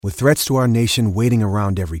With threats to our nation waiting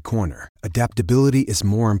around every corner, adaptability is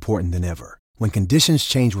more important than ever. When conditions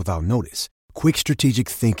change without notice, quick strategic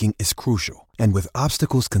thinking is crucial. And with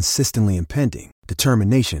obstacles consistently impending,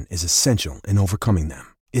 determination is essential in overcoming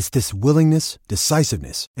them. It's this willingness,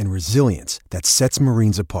 decisiveness, and resilience that sets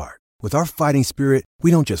Marines apart. With our fighting spirit, we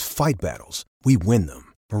don't just fight battles, we win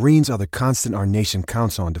them. Marines are the constant our nation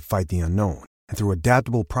counts on to fight the unknown. And through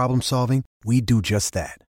adaptable problem solving, we do just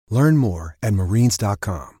that. Learn more at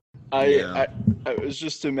marines.com. I was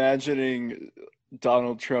just imagining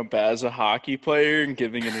Donald Trump as a hockey player and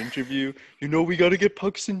giving an interview. We got to get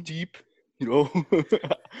pucks in deep.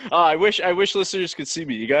 I wish listeners could see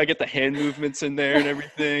me. You gotta get the hand movements in there and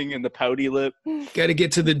everything, and the pouty lip. Gotta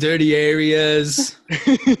get to the dirty areas.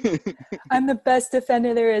 I'm the best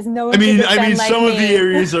defender there is. No one. I mean, like some me. of the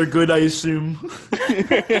areas are good, I assume.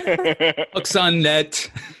 Pucks on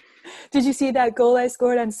net. Did you see that goal I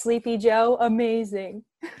scored on Sleepy Joe? Amazing.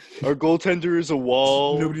 Our goaltender is a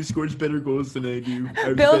wall. Nobody scores better goals than I do.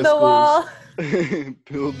 Build the wall.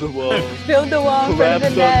 Build the wall. Build the wall for the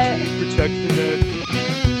net. Protect the net.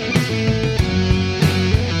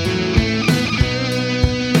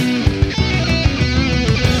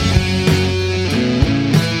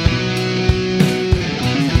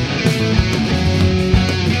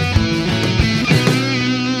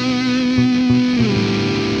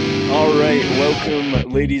 All right, welcome,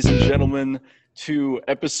 ladies and gentlemen, to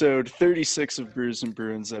episode 36 of Brews and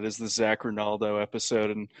Bruins. That is the Zach Ronaldo episode.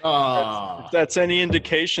 And if that's any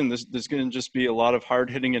indication, there's going to just be a lot of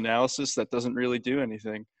hard-hitting analysis that doesn't really do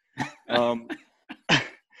anything.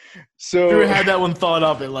 So Drew had that one thought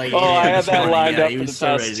up at like. I had that lined up for the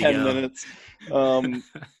so past 10 minutes.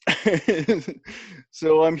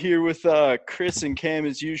 So I'm here with Chris and Cam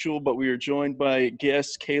as usual, but we are joined by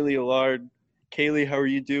guest Kaylee Allard. Kaylee, how are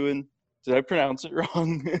you doing? Did I pronounce it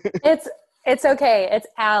wrong? It's okay. It's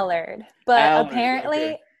Allard, but Allard, apparently,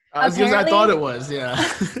 okay. I thought it was, yeah.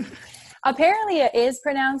 apparently it is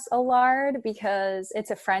pronounced Allard because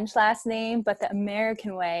it's a French last name, but the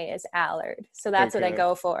American way is Allard. So that's what I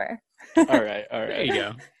go for. All right. There you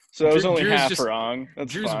go. So I was only Drew's half wrong.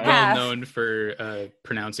 That's Drew's fine. well known for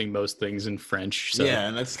pronouncing most things in French. So. Yeah,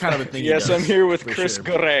 and that's kind of a thing. Yes, I'm here with Chris sure.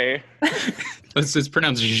 Gray. It's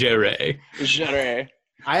pronounced Gere. Gere.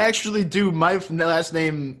 I actually do. My last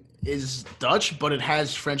name is Dutch, but it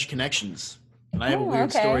has French connections. And I have a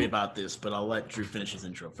weird story about this, but I'll let Drew finish his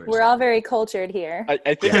intro first. We're all very cultured here.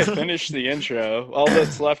 I think I finished the intro. All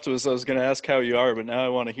that's left was I was going to ask how you are, but now I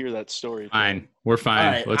want to hear that story. Fine. We're fine.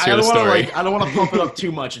 All right. Let's hear the story. I don't want to pump it up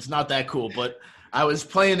too much. It's not that cool. But I was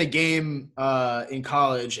playing a game in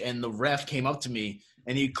college, and the ref came up to me,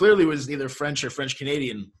 and he clearly was either French or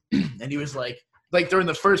French-Canadian. And he was like during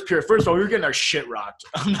the first period, first of all, we were getting our shit rocked.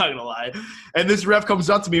 I'm not going to lie. And this ref comes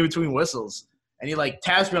up to me between whistles. And he,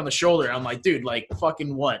 taps me on the shoulder. I'm like, dude,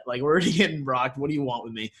 fucking what? We're already getting rocked. What do you want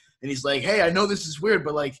with me? And he's like, hey, I know this is weird,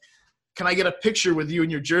 but, can I get a picture with you in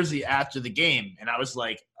your jersey after the game? And I was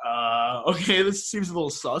like, okay, this seems a little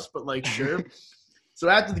sus, but, sure. So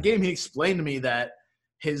after the game, he explained to me that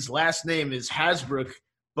his last name is Hasbrook,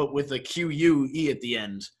 but with a Q-U-E at the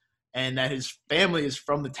end, and that his family is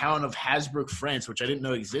from the town of Hasbrook, France, which I didn't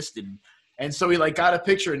know existed. And so he got a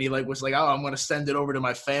picture and he was like, oh, I'm going to send it over to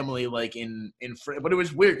my family in but it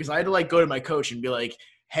was weird because I had to go to my coach and be like,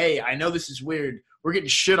 hey, I know this is weird. We're getting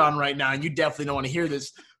shit on right now and you definitely don't want to hear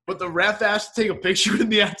this. But the ref asked to take a picture with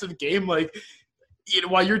me after the game.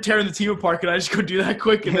 While you're tearing the team apart, can I just go do that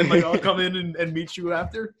quick? And then I'll come in and meet you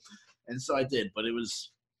after. And so I did, but it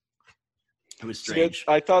was strange.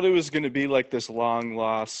 I thought it was going to be this long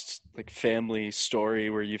lost family story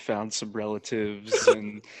where you found some relatives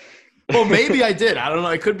and well, maybe I did. I don't know.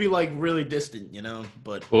 It could be really distant,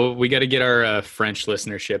 but Well, we got to get our French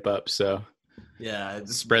listenership up, so yeah,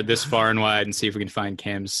 spread this far and wide and see if we can find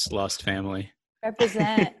Cam's lost family.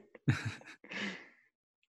 Represent.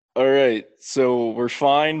 All right. So we're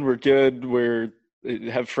fine. We're good.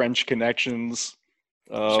 Have French connections.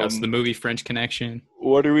 Shouts to the movie French Connection.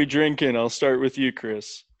 What are we drinking? I'll start with you,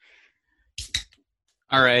 Chris.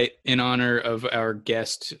 All right. In honor of our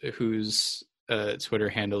guest whose Twitter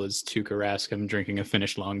handle is Tuukka Rask, I'm drinking a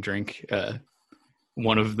Finnish long drink.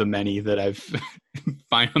 One of the many that I'm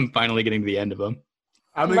finally getting to the end of them.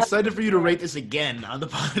 I'm excited for you to rate this again on the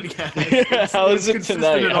podcast. How is it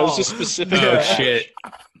tonight? How's the specific?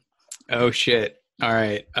 Oh, shit. All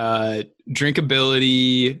right.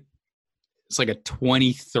 Drinkability, it's a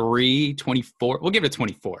 23, 24. We'll give it a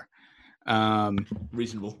 24.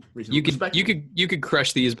 Reasonable. You could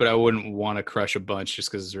crush these, but I wouldn't want to crush a bunch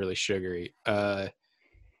just because it's really sugary.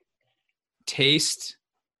 Taste,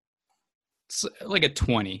 it's a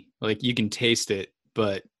 20. You can taste it,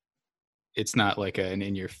 but it's not like an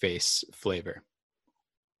in-your-face flavor.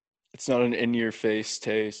 It's not an in-your-face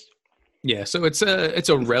taste. Yeah, so it's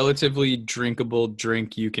a relatively drinkable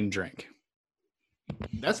drink you can drink.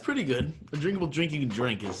 That's pretty good. A drinkable drink you can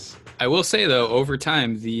drink is. I will say though, over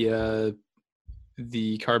time the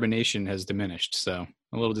carbonation has diminished, so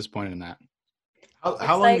I'm a little disappointed in that.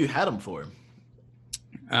 How long have you had them for?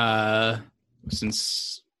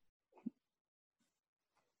 Since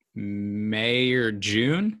May or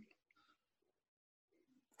June.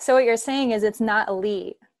 So what you're saying is it's not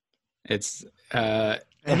elite. It's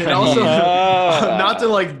and it also not to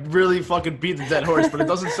like really fucking beat the dead horse, but it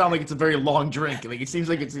doesn't sound like it's a very long drink. Like it seems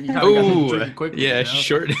like it's you kind of got to drink it quickly. Yeah, you know?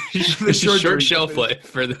 short short shelf life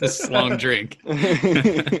for this long drink.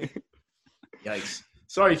 Yikes!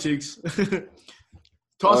 Sorry, Cheeks.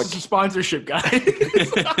 Toss us a sponsorship, guys.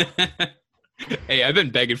 Hey, I've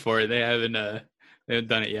been begging for it. They haven't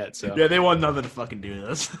done it yet. So yeah, they want nothing to fucking do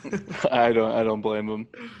this. I don't blame them.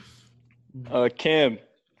 Cam,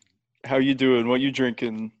 how you doing? What you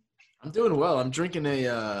drinking? I'm doing well. I'm drinking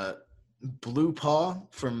a Blue Paw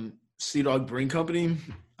from Sea Dog Brewing Company.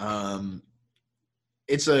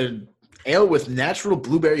 It's a ale with natural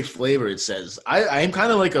blueberry flavor. It says I am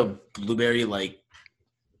kind of like a blueberry like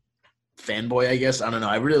fanboy, I guess. I don't know.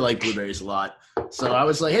 I really like blueberries a lot. So I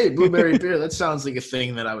was like, hey, blueberry beer, that sounds like a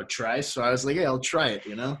thing that I would try. So I was like, hey, I'll try it,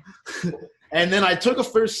 you know? And then I took a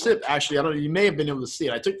first sip. Actually, I don't know. You may have been able to see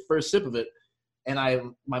it. I took the first sip of it,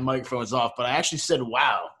 and my microphone was off. But I actually said,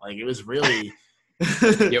 wow. Like, it was really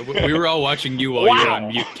 – yeah, we were all watching you while you were on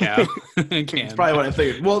mute, Cow. That's probably what I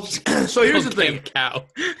figured. Well, so here's the thing. Cow.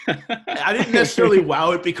 I didn't necessarily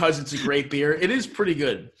wow it because it's a great beer. It is pretty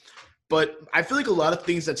good. But I feel like a lot of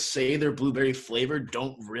things that say they're blueberry flavored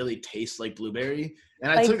don't really taste like blueberry.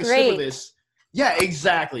 And I took a sip of this. Yeah,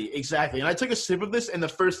 exactly. And I took a sip of this, and the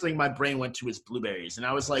first thing my brain went to was blueberries. And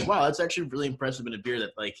I was like, wow, that's actually really impressive in a beer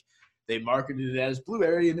that, like, they marketed it as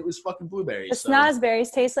blueberry, and it was fucking blueberries. The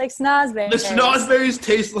snozberries taste like snozberries. The snozberries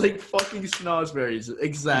taste like fucking snozberries.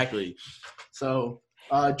 Exactly. So,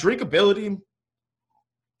 drinkability.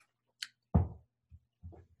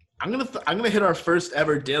 I'm gonna hit our first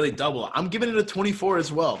ever daily double. I'm giving it a 24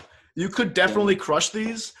 as well. You could definitely crush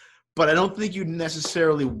these, but I don't think you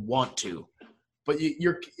necessarily want to. But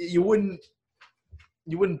you wouldn't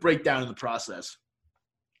break down in the process.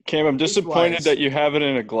 Cam, I'm disappointed that you have it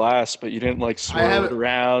in a glass, but you didn't like swirl it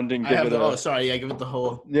around and give it. Oh, sorry, yeah, give it the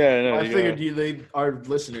whole. Yeah, no, I figured our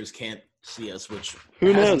listeners can't see us, which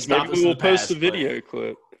who knows? Maybe we'll post a video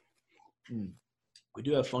clip. We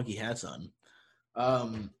do have funky hats on.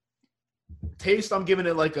 Taste, I'm giving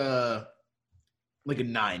it like a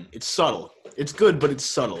 9. It's subtle. It's good, but it's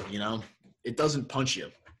subtle, you know? It doesn't punch you.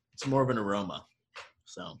 It's more of an aroma.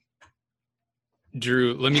 So,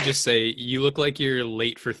 Drew, let me just say, you look like you're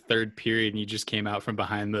late for third period and you just came out from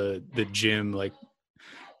behind the gym, like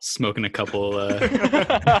smoking a couple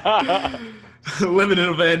living in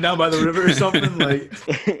a van down by the river or something. Like,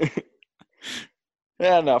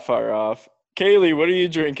 yeah, not far off. Kaylee, what are you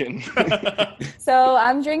drinking? So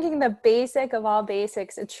I'm drinking the basic of all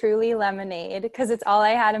basics, a Truly lemonade, because it's all I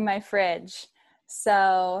had in my fridge.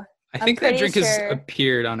 So I think that drink has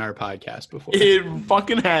appeared on our podcast before. It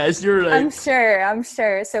fucking has. You're right. I'm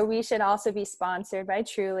sure. So we should also be sponsored by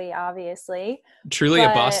Truly, obviously. Truly a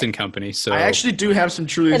Boston company. So I actually do have some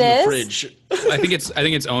Trulies in the fridge. I think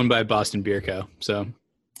it's owned by Boston Beer Co. So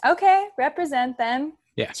okay, represent them.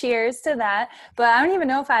 Yeah. Cheers to that. But I don't even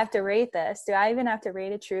know if I have to rate this. Do I even have to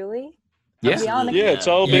rate it Truly? Yeah. It's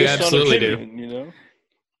all based on opinion, you know?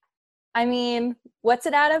 I mean, what's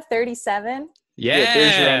it out of? 37? Yeah.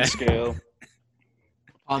 There's your own scale.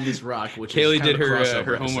 On this rock, which Kaylee is did her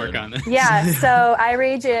episode. homework on this. Yeah, so I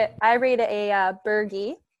rate it a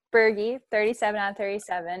Bergie, 37 out of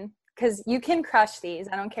 37. Because you can crush these.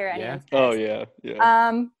 I don't care what anyone says. Oh, yeah.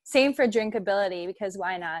 Same for drinkability, because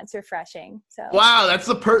why not? It's refreshing. So wow, that's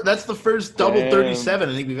the first double 37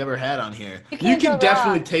 I think we've ever had on here. You can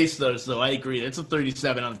definitely taste those, though. I agree. It's a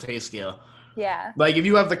 37 on the taste scale. Yeah. Like, if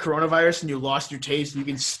you have the coronavirus and you lost your taste, you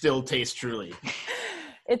can still taste Truly.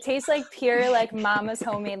 It tastes like pure, like, mama's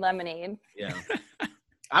homemade lemonade. Yeah.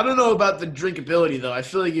 I don't know about the drinkability, though. I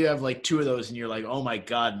feel like you have, like, 2 of those, and you're like, oh, my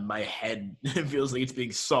God, my head feels like it's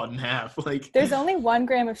being sawed in half. Like, there's only 1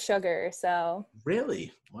 gram of sugar, so.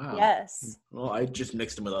 Really? Wow. Yes. Well, I just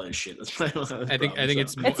mixed them with other shit. That's I think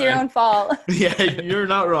it's your own fault. Yeah, you're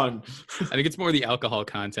not wrong. I think it's more the alcohol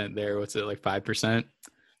content there. What's it, like 5%?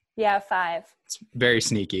 Yeah, 5. It's very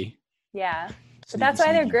sneaky. Yeah. But that's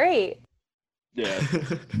why they're great. Yeah.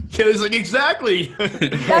 Kaylee's like, exactly.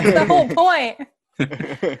 That's the whole point.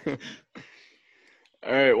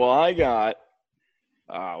 All right. Well, I got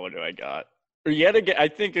What do I got? Or yet again, I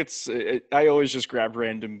think I always just grab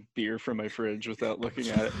random beer from my fridge without looking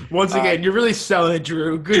at it. Once again, you're really selling it,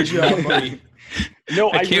 Drew. Good job, buddy.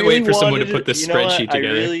 No, I can't wait for someone to put this spreadsheet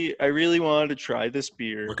together. I really wanted to try this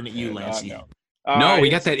beer. Looking at you, Lancey. No, we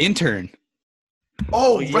got that intern.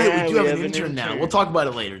 Oh, right. We do have an intern now. We'll talk about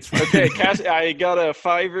it later. Okay, I got a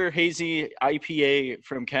 5-er hazy IPA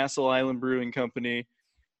from Castle Island Brewing Company,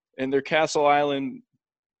 and they're Castle Island,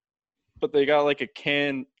 but they got like a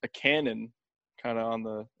cannon kind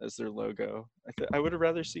of as their logo. I would have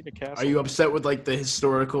rather seen a castle. Are you upset with like the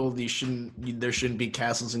historical? There shouldn't be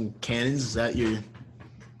castles and cannons. Is that your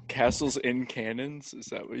castles in cannons? Is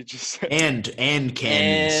that what you just said? And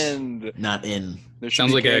cannons, not in.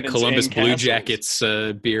 Sounds like a Columbus Blue Jackets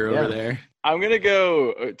beer over there. I'm gonna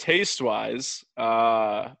go taste wise.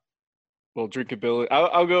 Well, drinkability.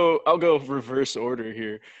 I'll go reverse order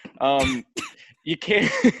here. You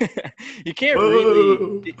can't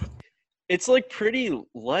really. It's like pretty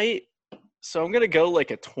light, so I'm gonna go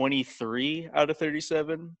like a 23 out of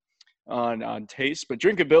 37 on taste, but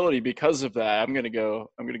drinkability, because of that, I'm gonna go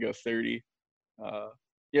 30.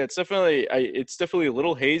 Yeah, it's definitely a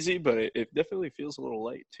little hazy, but it definitely feels a little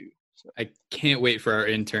light too. So. I can't wait for our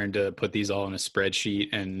intern to put these all in a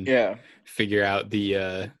spreadsheet and figure out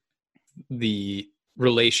the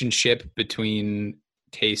relationship between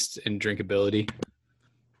taste and drinkability.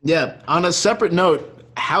 Yeah. On a separate note,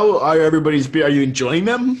 how are everybody's beer? Are you enjoying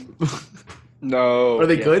them? No. Are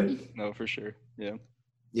they good? No, for sure. Yeah.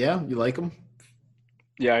 Yeah, you like them?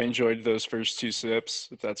 Yeah, I enjoyed those first 2 sips,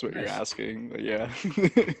 if that's what you're asking. But yeah.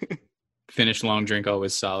 Finish long drink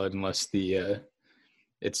always solid unless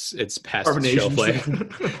it's past its shelf life.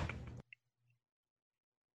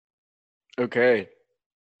 Okay.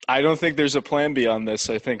 I don't think there's a plan B on this.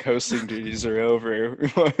 I think hosting duties are over.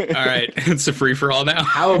 All right. It's a free-for-all now.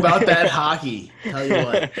 How about that hockey? Tell you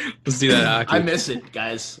what. Let's do that hockey. I miss it,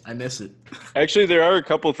 guys. I miss it. Actually, there are a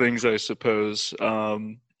couple things, I suppose.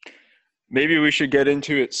 Maybe we should get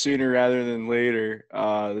into it sooner rather than later.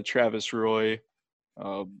 The Travis Roy.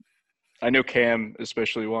 I know Cam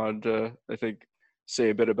especially wanted to, I think, say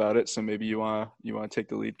a bit about it. So maybe you want to take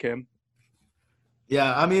the lead, Cam?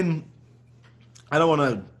 Yeah, I mean, I don't want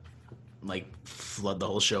to like flood the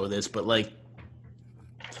whole show with this, but like,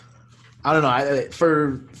 I don't know.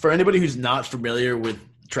 For anybody who's not familiar with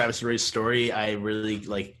Travis Roy's story, I really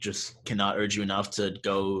just cannot urge you enough to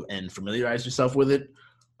go and familiarize yourself with it.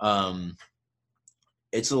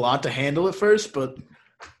 It's a lot to handle at first, but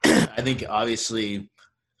I think obviously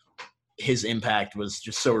his impact was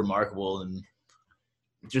just so remarkable, and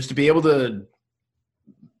just to be able to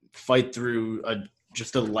fight through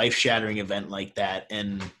just a life-shattering event like that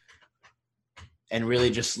and really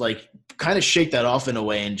just kind of shake that off in a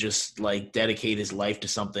way and just dedicate his life to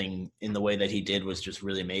something in the way that he did was just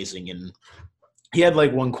really amazing. And he had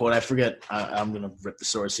one quote, I forget, I'm going to rip the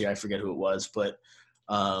source here. I forget who it was, but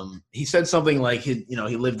he said something like he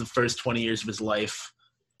lived the first 20 years of his life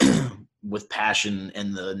with passion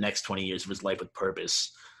and the next 20 years of his life with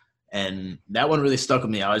purpose. And that one really stuck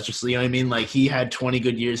with me. I was just, you know what I mean? He had 20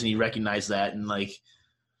 good years and he recognized that. And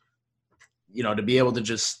to be able to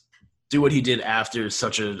just do what he did after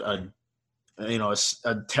such a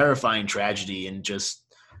terrifying tragedy and just,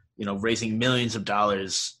 raising millions of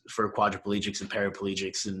dollars for quadriplegics and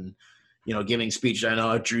paraplegics and, giving speech. I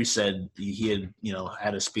know Drew said he had,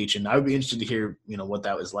 had a speech, and I would be interested to hear, what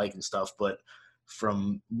that was like and stuff. But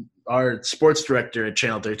from our sports director at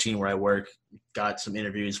Channel 13, where I work, got some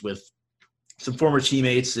interviews with some former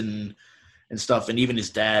teammates and stuff, and even his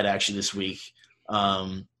dad actually this week.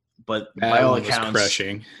 But that by all was accounts,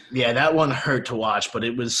 crushing. Yeah, that one hurt to watch, but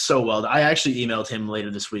it was so well done. I actually emailed him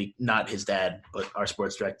later this week, not his dad, but our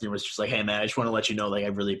sports director, and was just like, "Hey man, I just want to let you know, I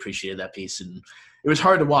really appreciated that piece." And it was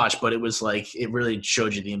hard to watch, but it was it really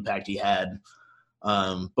showed you the impact he had.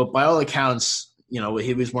 But by all accounts,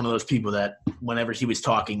 he was one of those people that whenever he was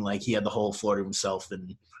talking, he had the whole floor to himself,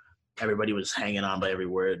 and everybody was hanging on by every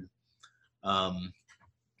word. And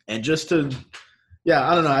just to. Yeah,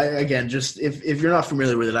 I don't know. Again, just if you're not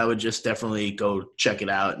familiar with it, I would just definitely go check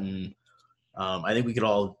it out. And I think we could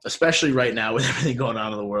all, especially right now with everything going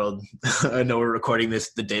on in the world, I know we're recording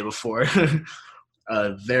this the day before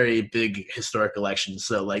a very big historic election.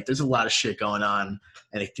 So, there's a lot of shit going on,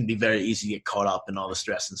 and it can be very easy to get caught up in all the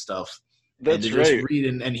stress and stuff. That's and to right. Just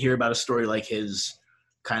read and hear about a story like his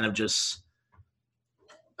kind of just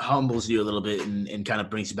humbles you a little bit and kind of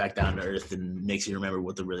brings you back down to earth and makes you remember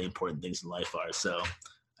what the really important things in life are. So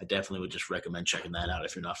I definitely would just recommend checking that out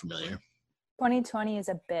if you're not familiar. 2020 is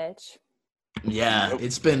a bitch. Yeah,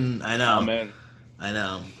 it's been, I know. Oh, man. I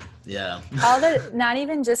know. Yeah. Not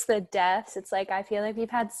even just the deaths. It's like, I feel like we've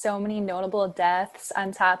had so many notable deaths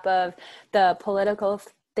on top of the political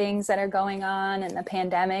things that are going on and the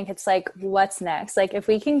pandemic. It's like, what's next? Like, if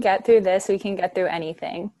we can get through this, we can get through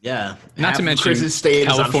anything. Yeah. Not to mention Chris's state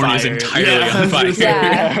California is entirely on fire.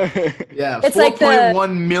 Yeah. It's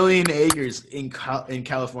 4.1 million acres in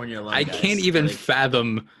California alone. I can't even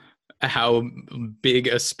fathom how big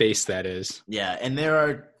a space that is. Yeah, and there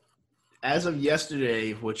are, as of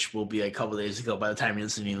yesterday, which will be a couple days ago by the time you're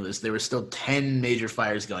listening to this, there were still 10 major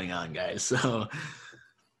fires going on, guys. So,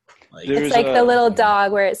 like, it's like the little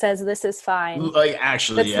dog where it says, "This is fine." Like,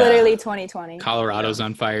 actually, that's literally 2020. Colorado's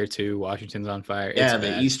on fire too. Washington's on fire. Yeah,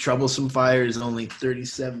 the East Troublesome Fire is only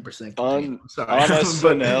 37% on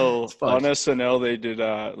SNL, they did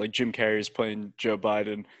like Jim Carrey's playing Joe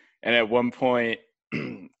Biden, and at one point,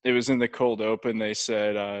 it was in the cold open. They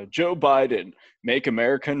said, "Joe Biden, make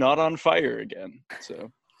America not on fire again." So,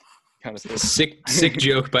 kind of sick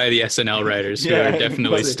joke by the SNL writers, who are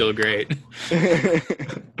definitely still great.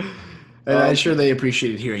 And I'm sure they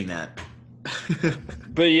appreciated hearing that.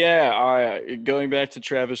 But yeah, going back to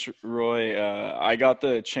Travis Roy, I got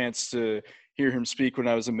the chance to hear him speak when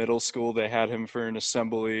I was in middle school. They had him for an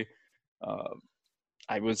assembly.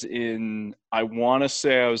 I want to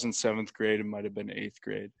say I was in 7th grade. It might have been 8th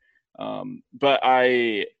grade. But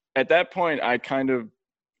at that point, I kind of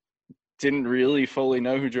didn't really fully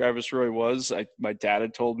know who Travis Roy was. My dad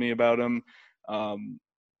had told me about him.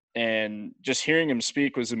 And just hearing him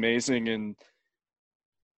speak was amazing. And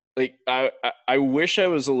like, I wish I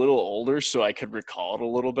was a little older so I could recall it a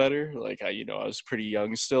little better. Like, I was pretty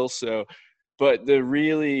young still. So, but the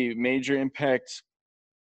really major impact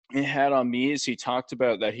it had on me is he talked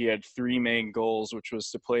about that he had 3 main goals, which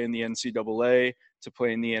was to play in the NCAA, to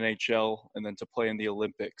play in the NHL, and then to play in the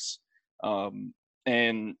Olympics.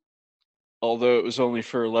 And although it was only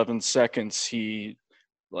for 11 seconds, he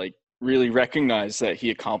really recognized that he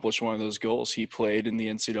accomplished one of those goals. He played in the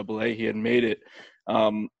NCAA. He had made it.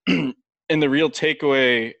 And the real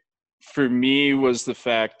takeaway for me was the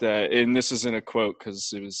fact that, and this isn't a quote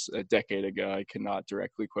because it was a decade ago, I cannot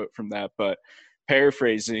directly quote from that, but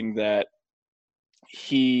paraphrasing that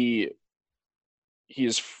he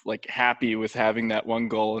is like happy with having that one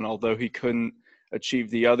goal. And although he couldn't achieve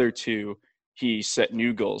the other 2, he set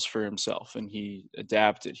new goals for himself and he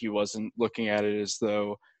adapted. He wasn't looking at it as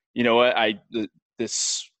though, you know what,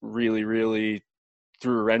 this really, really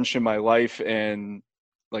threw a wrench in my life and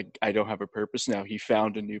like I don't have a purpose now. He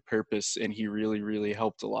found a new purpose and he really, really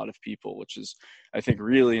helped a lot of people, which is, I think,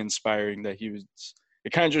 really inspiring. That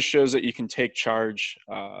it kind of just shows that you can take charge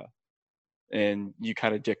and you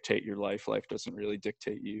kind of dictate your life. Life doesn't really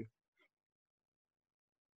dictate you.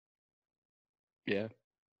 Yeah.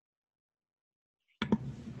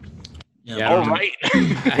 Yeah, all right.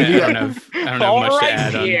 I don't know much to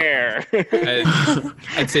add here.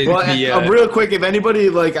 I'd say real quick, if anybody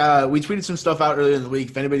we tweeted some stuff out earlier in the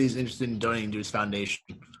week. If anybody's interested in donating to his foundation,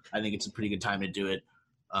 I think it's a pretty good time to do it.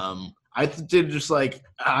 I did just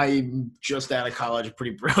I'm just out of college,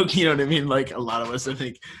 pretty broke. You know what I mean? Like a lot of us, I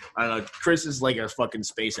think. I don't know. Chris is like a fucking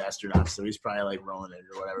space astronaut, so he's probably like rolling it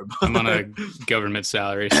or whatever. I'm on a government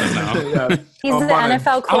salary somehow. Yeah. He's the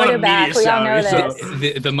NFL quarterback. We all know this.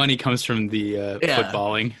 So the money comes from the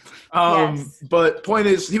footballing. Yes. But point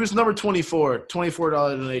is, he was number 24. $24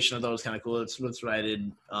 donation. I thought was kind of cool. That's what I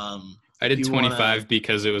did. I did 25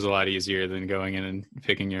 because it was a lot easier than going in and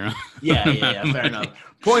picking your own. Yeah, fair enough.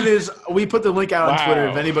 Point is, we put the link out on Twitter.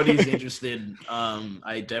 If anybody's interested,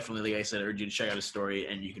 I definitely, like I said, urge you to check out his story,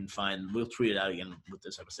 and you can we'll tweet it out again with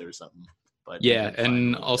this episode or something. But yeah,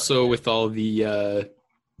 and also with all the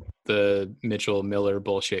Mitchell Miller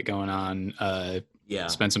bullshit going on,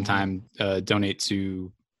 spend some time, donate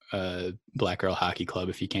to Black Girl Hockey Club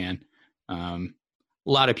if you can. A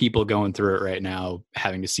lot of people going through it right now,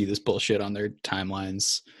 having to see this bullshit on their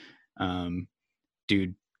timelines.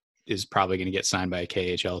 Dude is probably going to get signed by a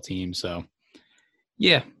KHL team. So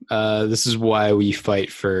yeah, this is why we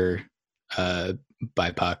fight for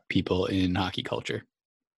BIPOC people in hockey culture.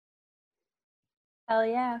 Hell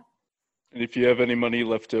yeah. And if you have any money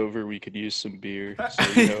left over, we could use some beer.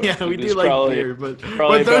 So, yeah, we do like beer, but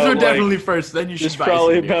those are definitely first. Then you should buy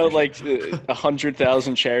probably some beer. about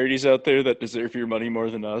 100,000 charities out there that deserve your money more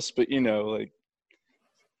than us. But you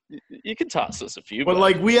can toss us a few.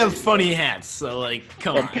 But we have funny hats, so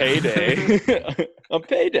come on. Payday, on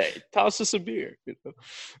payday, toss us a beer.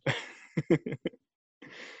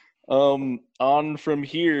 On from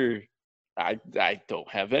here, I don't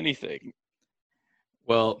have anything.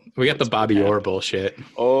 Well, we got the Bobby Orr bullshit.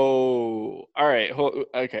 Oh, all right.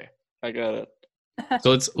 Okay. I got it.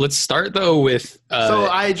 So let's start though with So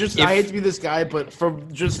I hate to be this guy, but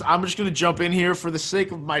I'm just gonna jump in here for the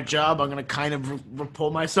sake of my job. I'm gonna kind of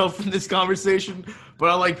pull myself from this conversation, but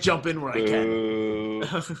I'll like jump in where I can.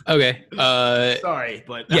 okay. Sorry,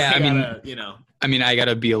 but yeah, I mean, I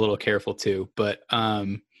gotta be a little careful too. But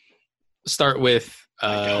start with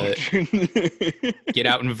get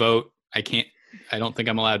out and vote. I don't think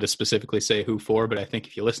I'm allowed to specifically say who for, but I think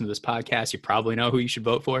if you listen to this podcast, you probably know who you should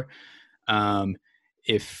vote for.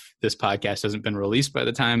 If this podcast hasn't been released by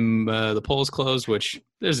the time the polls close, which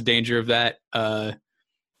there's a danger of that, I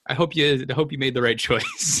hope you made the right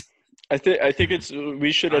choice. I think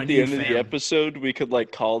we should at the end of the episode we could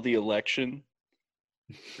like call the election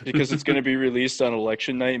because it's going to be released on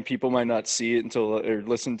election night and people might not see it or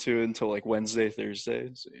listen to it until like Wednesday, Thursday.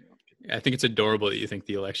 So, I think it's adorable that you think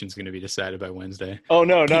the election's going to be decided by Wednesday. Oh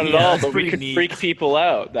no, not at all. But we could freak people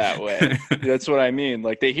out that way. That's what I mean.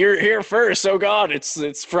 Like they hear it here first. Oh God,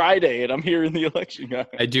 it's Friday, and I'm here in the election.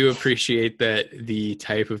 I do appreciate that the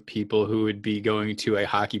type of people who would be going to a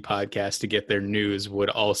hockey podcast to get their news would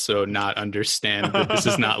also not understand that this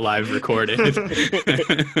is not live recorded.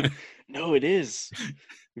 No, it is.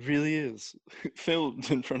 It really is filmed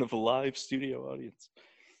in front of a live studio audience.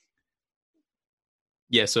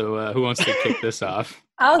 Yeah, so who wants to kick this off?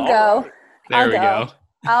 I'll go. There we go.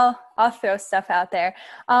 I'll throw stuff out there.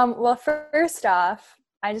 Well, first off,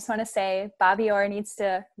 I just want to say Bobby Orr needs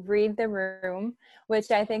to read the room,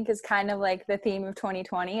 which I think is kind of like the theme of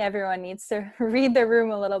 2020. Everyone needs to read the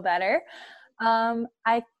room a little better.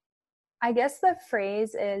 I guess the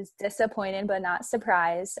phrase is disappointed but not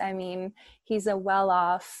surprised. I mean, he's a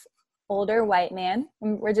well-off older white man.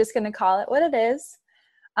 We're just going to call it what it is.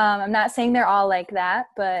 I'm not saying they're all like that,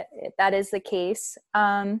 but that is the case.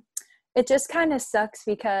 It just kind of sucks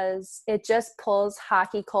because it just pulls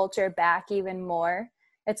hockey culture back even more.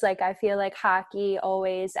 It's like I feel like hockey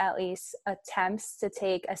always at least attempts to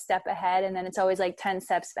take a step ahead, and then it's always like 10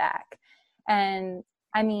 steps back. And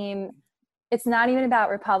I mean, it's not even about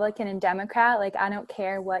Republican and Democrat. Like, I don't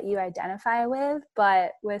care what you identify with,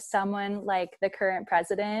 but with someone like the current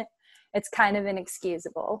president, it's kind of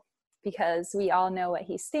inexcusable, because we all know what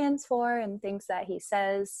he stands for and things that he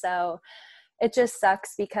says. So it just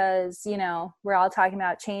sucks because, you know, we're all talking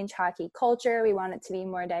about change hockey culture. We want it to be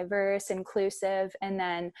more diverse, inclusive. And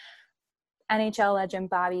then NHL legend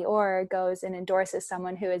Bobby Orr goes and endorses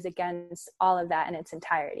someone who is against all of that in its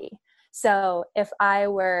entirety. So if I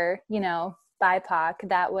were, you know, BIPOC,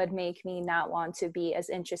 that would make me not want to be as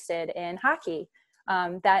interested in hockey.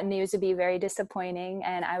 That news would be very disappointing,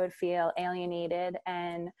 and I would feel alienated,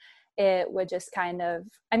 and it would just kind of,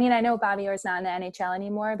 I mean, I know Bobby Orr's not in the NHL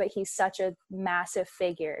anymore, but he's such a massive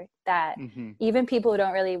figure that even people who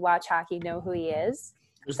don't really watch hockey know who he is.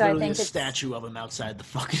 There's so literally I think a statue of him outside the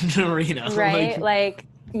fucking arena. Right? Like,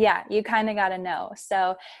 yeah, you kind of got to know.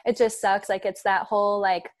 So it just sucks. Like, it's that whole,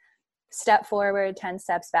 like, step forward, 10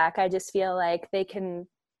 steps back. I just feel like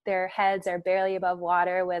their heads are barely above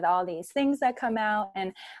water with all these things that come out.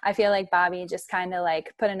 And I feel like Bobby just kind of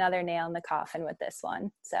like put another nail in the coffin with this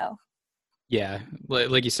one. So. Yeah.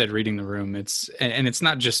 Like you said, reading the room, it's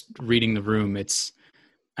not just reading the room. It's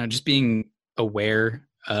just being aware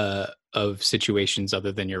of situations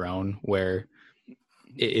other than your own, where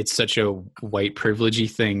it's such a white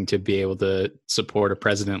privilegey thing to be able to support a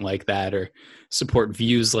president like that or support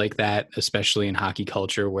views like that, especially in hockey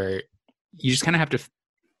culture, where you just kind of have to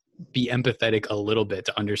be empathetic a little bit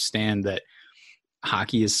to understand that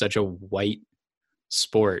hockey is such a white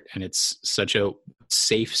sport and it's such a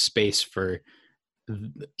safe space for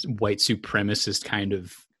white supremacist kind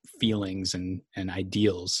of feelings and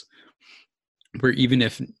ideals, where even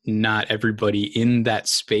if not everybody in that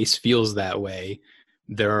space feels that way,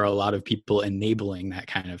 there are a lot of people enabling that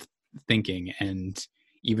kind of thinking. And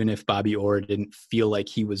even if Bobby Orr didn't feel like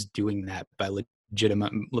he was doing that by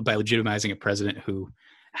legitimizing a president who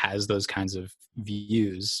has those kinds of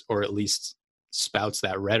views, or at least spouts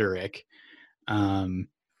that rhetoric,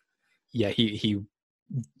 he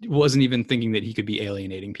wasn't even thinking that he could be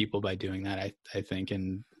alienating people by doing that, I think.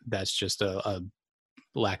 And that's just a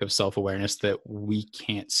lack of self-awareness that we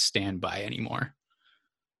can't stand by anymore.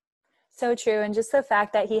 So true. And just the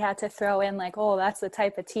fact that he had to throw in like, oh, that's the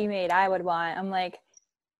type of teammate I would want. I'm like,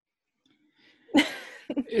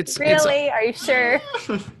 are you sure?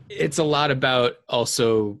 It's a lot about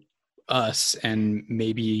also us, and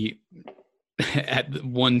maybe at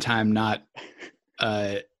one time not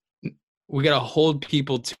we got to hold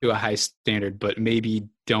people to a high standard, but maybe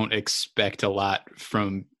don't expect a lot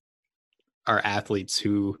from our athletes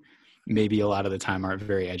who maybe a lot of the time aren't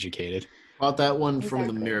very educated. About that one from the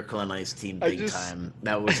Exactly. Miracle on Ice team, I big just- time.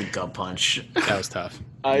 That was a gut punch. That was tough.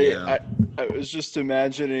 Yeah. I was just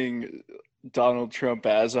imagining Donald Trump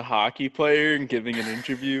as a hockey player and giving an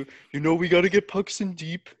interview. We got to get pucks in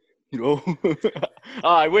deep.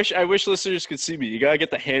 I wish listeners could see me. You gotta get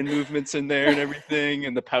the hand movements in there and everything,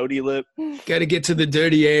 and the pouty lip. Got to get to the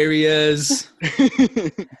dirty areas.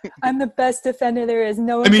 I'm the best defender there is.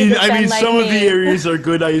 No one I mean, can defend like some me. of the areas are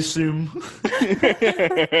good, I assume.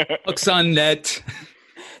 Hooks on net.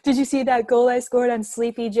 Did you see that goal I scored on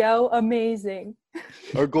Sleepy Joe? Amazing.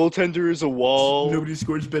 Our goaltender is a wall. Nobody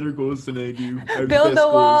scores better goals than I do. I have Build best the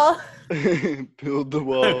wall. Build the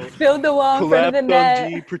wall. Build the wall in front of Collapse the on net.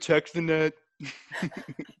 D. Protect the net.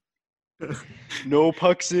 No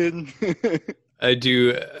pucks in.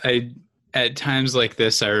 I at times like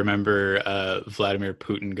this I remember Vladimir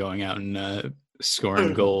Putin going out and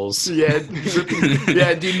scoring goals. Yeah,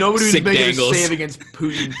 dude. Nobody was Sick making dangles. a save against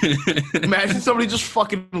Putin. Imagine somebody just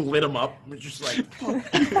fucking lit him up. It's just like,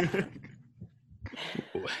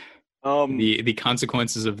 The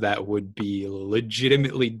consequences of that would be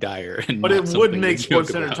legitimately dire, and but not it would something make to joke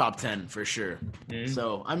SportsCenter about. top 10 for sure. Mhm.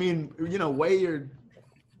 So I mean, weigh your.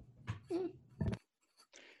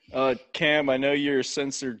 Cam, I know you're a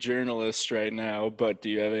censored journalist right now, but do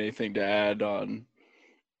you have anything to add on?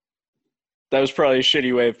 That was probably a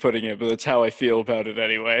shitty way of putting it, but that's how I feel about it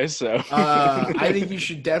anyway. So I think you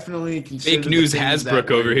should definitely consider Fake news the things that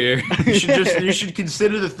Hasbrook over were- here. You should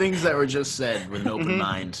consider the things that were just said with an open Mhm.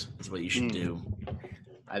 mind. Is what you should do.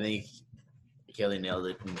 I think Kelly nailed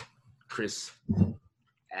it, and Chris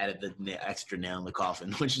added the extra nail in the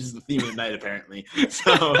coffin, which is the theme of the night apparently.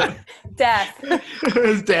 So Death.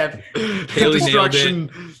 it's death, Kaylee nailed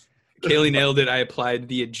destruction. Kaylee nailed it. I applied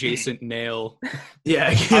the adjacent nail. Yeah,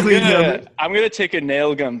 I'm Kaylee nailed gonna, it. I'm gonna take a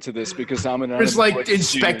nail gun to this because I'm an Chris like unemployed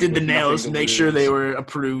inspected student the with nails, nothing to make sure they lose. were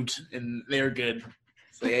approved and they were good.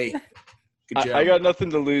 So hey, good job. I got nothing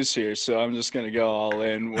to lose here, so I'm just gonna go all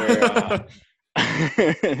in. Where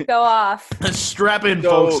Go off. Strap in,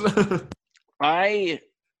 So- folks.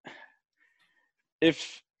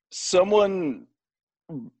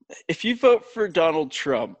 if you vote for Donald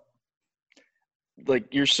Trump,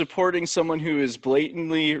 like you're supporting someone who is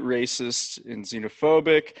blatantly racist and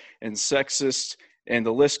xenophobic and sexist, and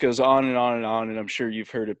the list goes on and on and on, and I'm sure you've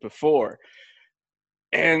heard it before.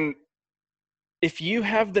 And if you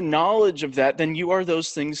have the knowledge of that, then you are those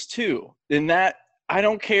things too. And that, I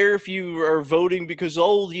don't care if you are voting because,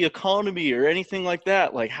 the economy or anything like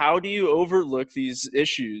that. Like, how do you overlook these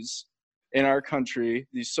issues in our country,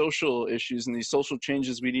 these social issues and these social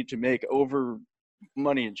changes we need to make over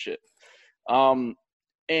money and shit?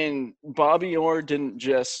 And Bobby Orr didn't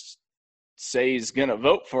just say he's going to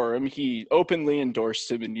vote for him. He openly endorsed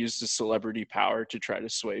him and used his celebrity power to try to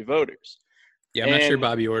sway voters. Yeah, I'm not sure And-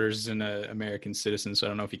 Bobby Orders is an American citizen, so I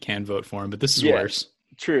don't know if you can vote for him. But this is Yeah. worse.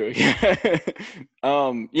 True. Yeah.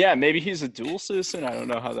 Yeah, maybe he's a dual citizen. I don't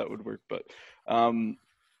know how that would work, but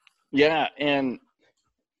yeah, and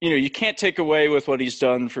you can't take away with what he's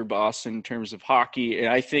done for Boston in terms of hockey, and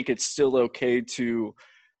I think it's still okay to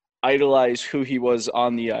idolize who he was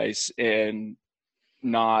on the ice and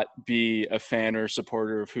not be a fan or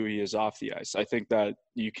supporter of who he is off the ice. I think that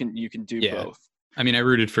you can do Yeah. both. I mean, I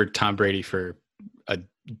rooted for Tom Brady for a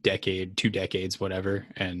decade, 2 decades, whatever,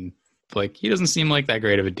 and he doesn't seem like that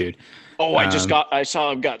great of a dude. Oh, I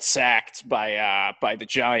saw him got sacked by the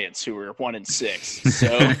Giants, who were 1-6.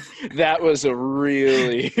 So that was a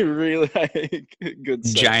really, really good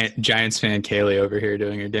sack. Giants fan Kaylee over here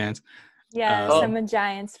doing her dance. Yes, Oh. I'm a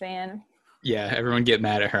Giants fan. Yeah, everyone get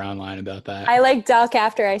mad at her online about that. I like duck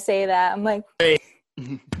after I say that. I'm like,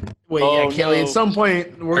 Wait, Oh, Kelly. no. At some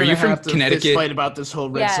point, we're Are gonna you from have to Connecticut? fist fight about this whole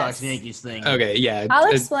Red Yes. Sox Yankees thing. Okay, yeah. I'll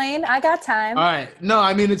explain. I got time. All right. No,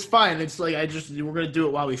 I mean it's fine. It's like we're gonna do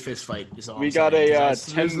it while we fist fight. Is all We I'm got saying. a, 'Cause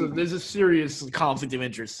 10 there's a serious conflict of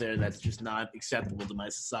interest there that's just not acceptable to my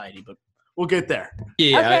society. But we'll get there.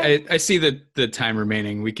 Yeah, Okay. I see the time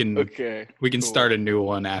remaining. We can Okay. cool. start a new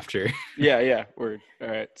one after. Yeah. Word. All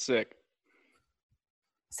right. Sick.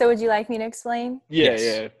 So would you like me to explain? Yeah. Yes.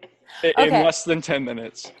 Yeah. In Okay. less than 10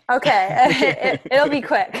 minutes. Okay. It'll be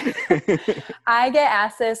quick. I get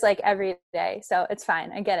asked this every day, so it's fine.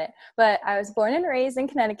 I get it. But I was born and raised in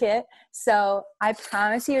Connecticut, so I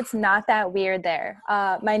promise you it's not that weird there.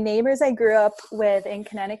 My neighbors I grew up with in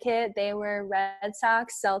Connecticut, they were Red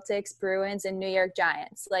Sox, Celtics, Bruins, and New York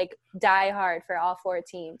Giants, die hard for all 4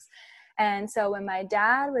 teams. And so when my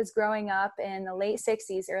dad was growing up in the late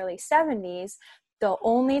 60s, early 70s, the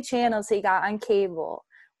only channels he got on cable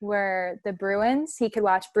were the Bruins. He could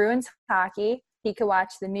watch Bruins hockey, he could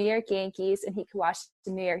watch the New York Yankees, and he could watch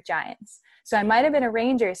the New York Giants. So I might have been a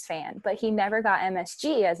Rangers fan, but he never got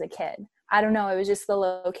MSG as a kid. I don't know. It was just the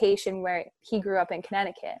location where he grew up in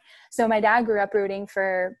Connecticut. So my dad grew up rooting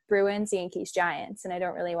for Bruins, Yankees, Giants, and I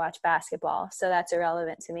don't really watch basketball, so that's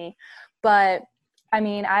irrelevant to me. But I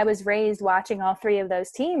mean, I was raised watching all three of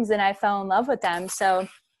those teams, and I fell in love with them. So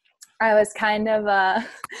I was kind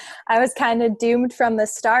of doomed from the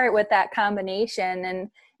start with that combination, and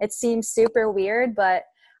it seems super weird, but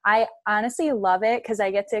I honestly love it because I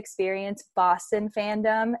get to experience Boston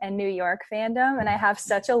fandom and New York fandom, and I have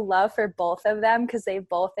such a love for both of them because they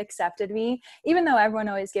both accepted me, even though everyone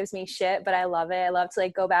always gives me shit, but I love it. I love to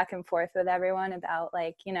like go back and forth with everyone about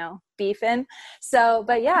like, you know, beefing. So,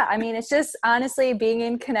 but yeah, I mean, it's just honestly being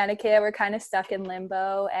in Connecticut, we're kind of stuck in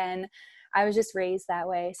limbo, and I was just raised that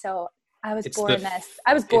way. So I was born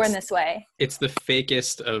this way. It's the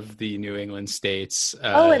fakest of the New England states.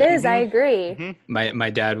 It is. I agree. Mm-hmm.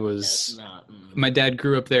 My dad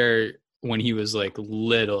grew up there when he was like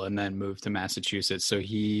little, and then moved to Massachusetts. So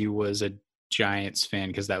he was a Giants fan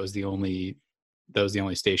because that was the only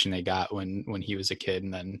station they got when he was a kid.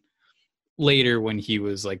 And then later, when he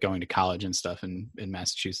was like going to college and stuff in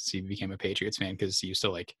Massachusetts, he became a Patriots fan because he used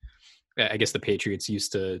to like. I guess the Patriots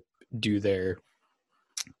used to do their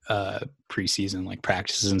preseason like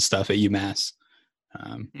practices and stuff at UMass.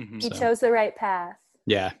 He chose the right path.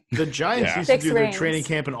 Yeah. The Giants used to do their training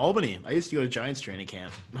camp in Albany. I used to go to Giants training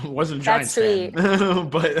camp. I wasn't a Giants fan.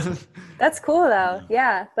 But that's cool though.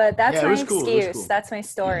 Yeah, but that's my excuse. Cool. That's my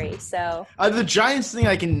story. So the Giants thing,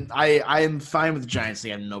 I am fine with the Giants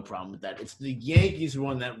thing. I have no problem with that. It's the Yankees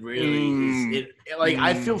one that really is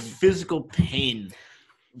I feel physical pain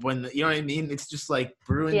when you know what I mean. It's just like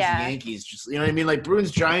Bruins Yankees, just you know what I mean, like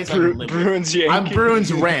Bruins Giants. Bruins Yankees. I'm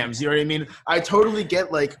Bruins Rams. You know what I mean. I totally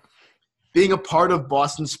get like being a part of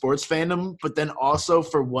Boston sports fandom, but then also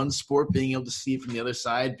for one sport being able to see it from the other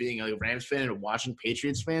side, being a Rams fan and watching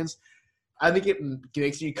Patriots fans. I think it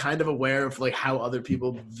makes you kind of aware of like how other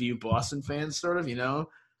people view Boston fans, sort of, you know.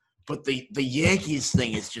 But the Yankees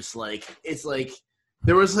thing is just like it's like.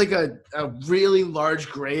 There was like a really large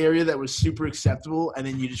gray area that was super acceptable, and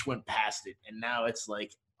then you just went past it, and now it's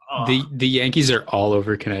like the Yankees are all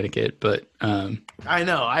over Connecticut, but I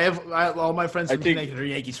know I have all my friends from Connecticut are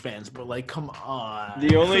Yankees fans, but like come on.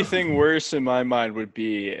 The only thing worse in my mind would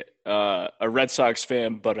be a Red Sox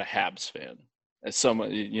fan, but a Habs fan. As someone,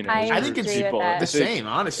 you know, I think it's the same.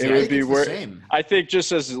 Honestly, it would be worse. I think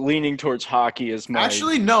just as leaning towards hockey is my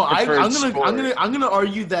actually no. I'm gonna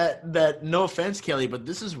argue that no offense, Kelly, but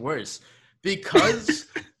this is worse because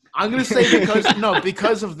I'm gonna say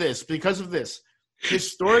because of this.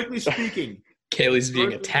 Historically speaking, Kelly's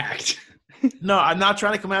being attacked. No, I'm not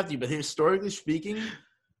trying to come after you, but historically speaking,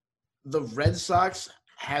 the Red Sox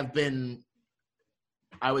have been,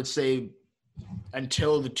 I would say,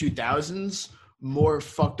 until the 2000s. More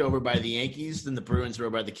fucked over by the Yankees than the Bruins were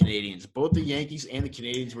by the Canadians. Both the Yankees and the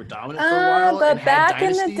Canadians were dominant for a while. But back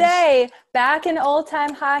in the day, back in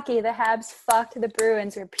old-time hockey, the Habs fucked the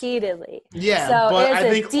Bruins repeatedly. Yeah, so but I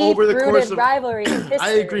think over the course of rivalry in history. I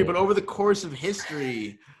agree, but over the course of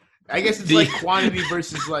history, I guess it's like quantity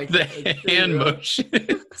versus like the hand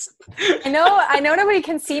motions. I know nobody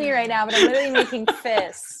can see me right now, but I'm literally making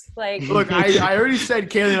fists. Like, look, I already said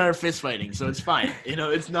Kaylee and I are fist fighting, so it's fine. You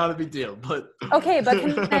know, it's not a big deal. But okay, but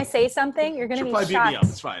can I say something? You're gonna be shocked. Beat me up.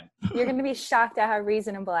 It's fine. You're gonna be shocked at how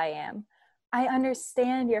reasonable I am. I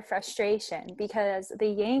understand your frustration because the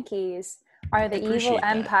Yankees are the evil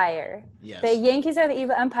empire. Yes. The Yankees are the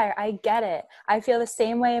evil empire. I get it. I feel the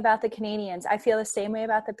same way about the Canadians. I feel the same way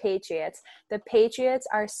about the Patriots. The Patriots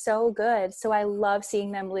are so good, so I love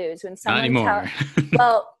seeing them lose. When someone not anymore.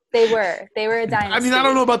 Well, they were a dynasty. I mean, I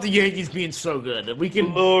don't know about the Yankees being so good. We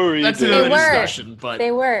can. That's another discussion. But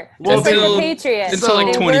they were. Well, just like the Patriots. Until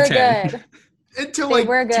like 2010. Were good. Until like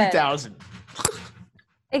 2000.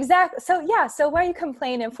 Exactly. So what are you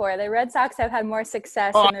complaining for? The Red Sox have had more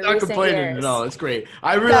success in the recent years. I'm not complaining. No, it's great.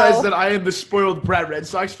 I realize that I am the spoiled brat Red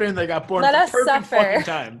Sox fan that got born at the perfect fucking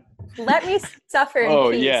time. Let me suffer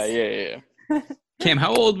in peace. Yeah. Cam,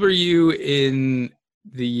 how old were you in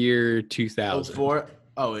the year 2000?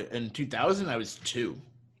 In 2000, I was 2.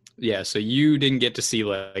 Yeah, so you didn't get to see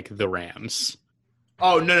like the Rams.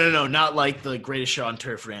 Oh, no, not like the Greatest Show on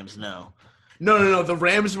Turf Rams, no. No. The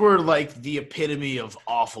Rams were like the epitome of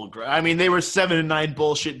awful. I mean, they were 7-9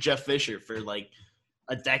 bullshit Jeff Fisher for like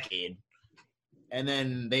a decade. and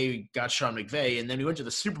then they got Sean McVay, and then we went to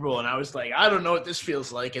the Super Bowl, and I was like, I don't know what this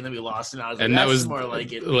feels like, and then we lost, and I was like, And that was more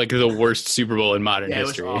like it. like the worst Super Bowl in modern Yeah,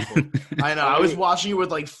 history. it was awful. I know. I was watching it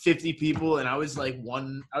with like 50 people, and I was like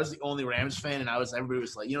I was the only Rams fan, and everybody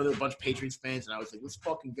was like, there were a bunch of Patriots fans, and I was like, let's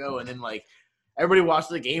fucking go. And then like everybody watched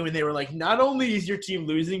the game, and they were like, not only is your team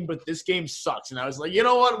losing, but this game sucks. And I was like, you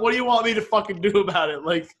know what? What do you want me to fucking do about it?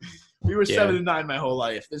 Like, we were 7-9 my whole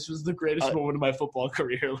life. This was the greatest moment of my football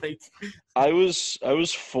career. Like, I was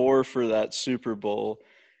 4 for that Super Bowl,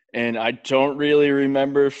 and I don't really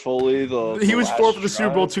remember fully he was 4 for the drive.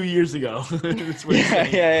 Super Bowl 2 years ago.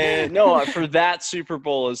 Yeah. No, for that Super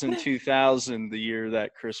Bowl is in 2000, the year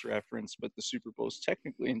that Chris referenced, but the Super Bowl is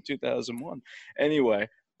technically in 2001. Anyway,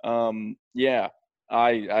 yeah,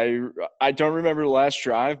 I don't remember the last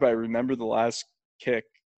drive, but I remember the last kick.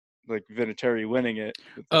 Like Vinatieri winning it.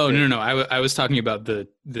 Oh no! I was talking about the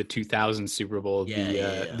 2000 Super Bowl,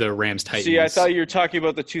 the Rams Titans. See, I thought you were talking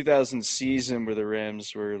about the 2000 season where the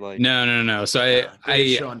Rams were like. No. So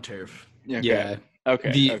I on turf. Okay. Yeah.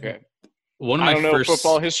 Okay. One of my I don't know first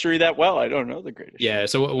football history that well. I don't know the greatest. Yeah.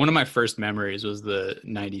 So one of my first memories was the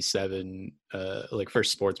 '97,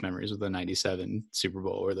 first sports memories was the '97 Super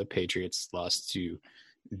Bowl where the Patriots lost to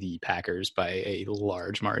the Packers by a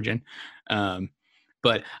large margin.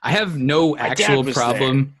 But I have no actual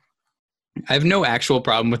problem. I have no actual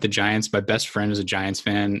problem with the Giants. My best friend is a Giants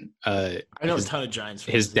fan. I know a ton of Giants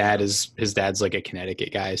fans. His dad's like a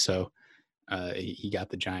Connecticut guy, so he got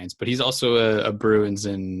the Giants. But he's also a Bruins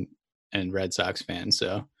and Red Sox fan.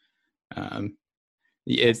 So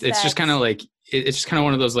it's just kind of like it's just kind of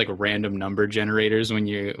one of those like random number generators when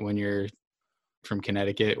you're from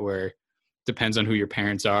Connecticut, where depends on who your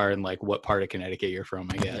parents are and like what part of Connecticut you're from,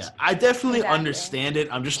 I guess. Yeah, I definitely understand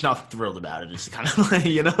it. I'm just not thrilled about it. It's kind of like,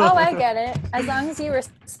 Oh, I get it. As long as you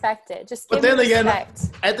respect it, just give but then respect.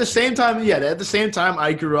 Again, at the same time,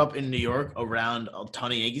 I grew up in New York around a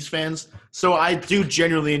ton of Yankees fans, so I do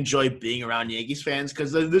genuinely enjoy being around Yankees fans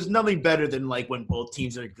because there's nothing better than like when both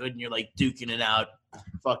teams are good and you're like duking it out,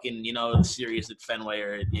 fucking series at Fenway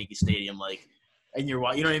or at Yankee Stadium, like. And you know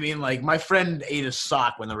what I mean? Like, my friend ate a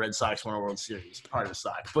sock when the Red Sox won a World Series, part of a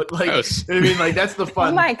sock. But like, you know what I mean? Like, that's the fun.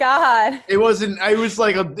 Oh my God! It was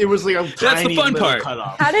like a That's tiny the fun little part.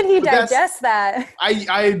 cutoff. How did he digest that?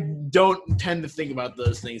 I don't tend to think about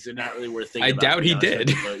those things. They're not really worth thinking about. I doubt he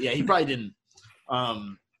did. But yeah, he probably didn't.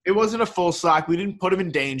 It wasn't a full sock. We didn't put him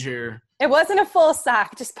in danger. It wasn't a full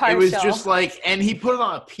sock, just partial. It was just like, and he put it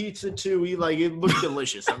on a pizza too. It looked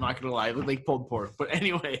delicious. I'm not gonna lie, it looked like pulled pork. But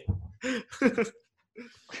anyway.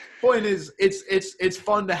 Point is, it's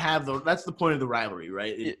fun to have that's the point of the rivalry,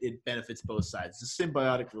 right? It benefits both sides. It's a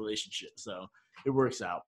symbiotic relationship, so it works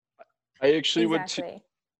out. I actually went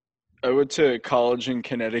to college in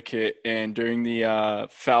Connecticut, and during the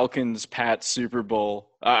Falcons-Pats Super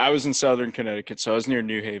Bowl, I was in Southern Connecticut, so I was near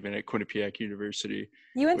New Haven at Quinnipiac University.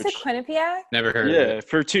 You went to Quinnipiac? Never heard of it.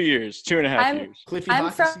 For 2 years, 2.5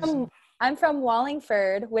 years. I'm from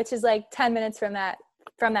Wallingford, which is like 10 minutes from that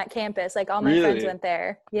campus. Like all my friends went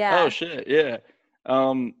there. Yeah. Oh shit. Yeah.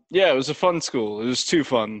 Yeah, it was a fun school. It was too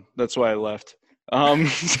fun. That's why I left.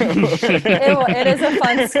 It is a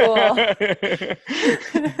fun school.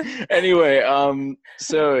 Anyway,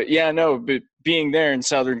 but being there in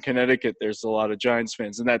Southern Connecticut, there's a lot of Giants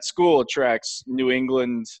fans, and that school attracts New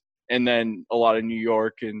England and then a lot of New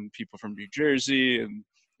York and people from New Jersey and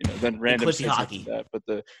then random Cliffy hockey. Like that. But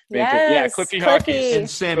the Cliffy hockey and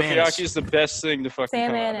Sam Cliffy Annis. hockey is the best thing to fucking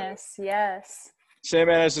Sam come out of Annis, yes. Sam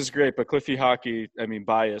Annis is great, but Cliffy hockey,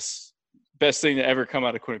 bias, best thing to ever come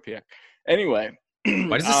out of Quinnipiac. Anyway.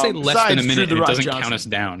 Why does it say less than a minute and it doesn't count us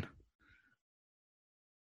down?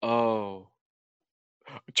 Oh.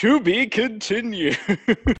 To be continued.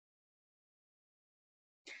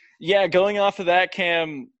 Yeah, going off of that,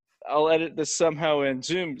 Cam, I'll edit this somehow in.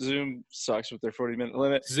 Zoom sucks with their 40-minute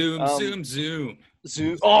limit. Zoom.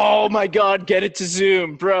 Oh my God, get it to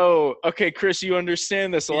Zoom, bro. Okay, Chris, you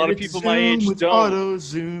understand this. A lot of people my age don't. Auto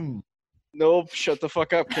Zoom. Nope, shut the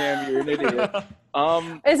fuck up, Cam. You're an idiot.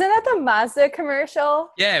 Isn't that the Mazda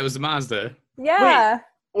commercial? Yeah, it was the Mazda. Yeah. Wait,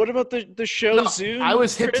 what about the show Zoom? I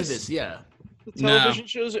was hip Chris? to this, yeah. The television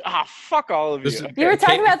shows. Fuck all of you. You were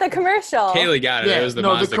talking about the commercial. Kaylee got it. Yeah, It was the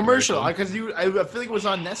Mazda the commercial. Because I feel like it was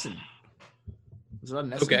on Nessun. Was it on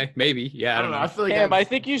Nessun? Okay, maybe. Yeah, I don't know. I feel like Cam, I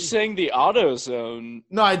think you sang the AutoZone.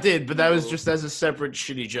 No, I did, but that was just as a separate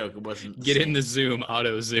shitty joke. It wasn't. Get in the Zoom,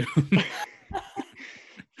 auto Zoom.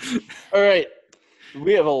 All right.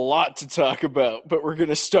 We have a lot to talk about, but we're going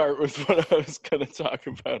to start with what I was going to talk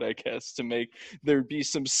about, I guess, to make there be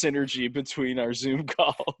some synergy between our Zoom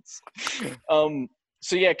calls.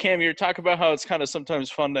 So yeah, Cam, you're talking about how it's kind of sometimes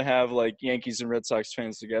fun to have like Yankees and Red Sox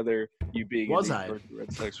fans together. You being a New York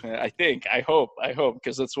Red Sox fan, I hope,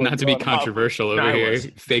 because that's what. Not to be controversial over here.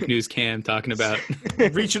 Fake news Cam talking about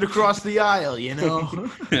reaching across the aisle, you know.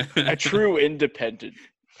 A true independent.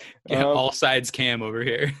 Yeah, all sides Cam over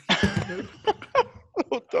here.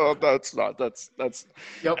 Oh, that's not. That's.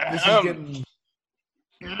 Yep. This is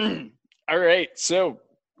getting. All right, so.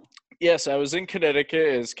 Yes, I was in Connecticut,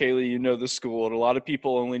 as Kaylee, you know the school, and a lot of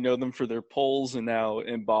people only know them for their polls, and now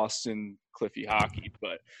in Boston, Cliffy hockey.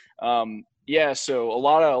 But yeah, so a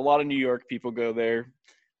lot of New York people go there,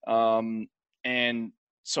 and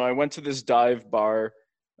so I went to this dive bar,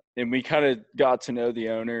 and we kind of got to know the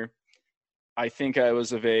owner. I think I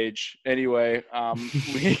was of age. Anyway,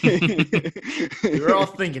 we were all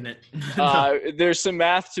thinking it. There's some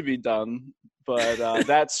math to be done. But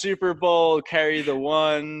that Super Bowl, carry the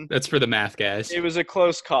one. That's for the math guys. It was a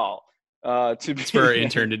close call. It's for our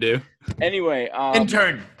intern to do. Anyway.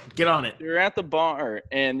 Intern, get on it. We were at the bar,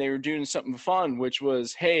 and they were doing something fun, which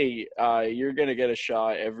was, hey, you're going to get a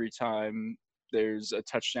shot every time there's a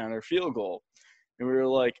touchdown or field goal. And we were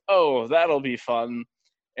like, oh, that'll be fun.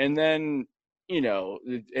 And then,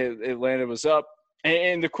 Atlanta was up.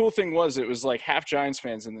 And the cool thing was it was like half Giants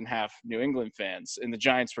fans and then half New England fans. And the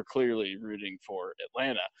Giants were clearly rooting for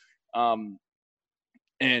Atlanta.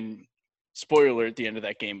 And spoiler, at the end of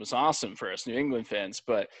that game was awesome for us New England fans.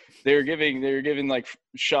 But they were giving like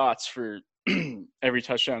shots for every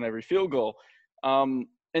touchdown, every field goal. And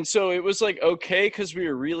so it was like, okay, because we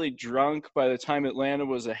were really drunk by the time Atlanta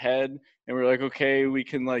was ahead. And we're like, okay, we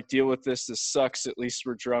can like deal with this. This sucks. At least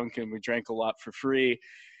we're drunk and we drank a lot for free.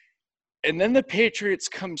 And then the Patriots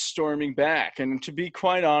come storming back. And to be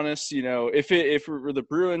quite honest, if it were the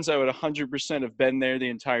Bruins, I would 100% have been there the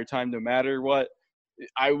entire time, no matter what.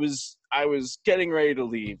 I was getting ready to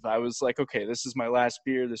leave. I was like, okay, this is my last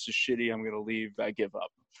beer. This is shitty. I'm going to leave. I give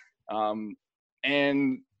up.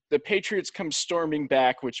 And the Patriots come storming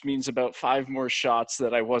back, which means about 5 more shots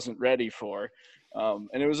that I wasn't ready for. And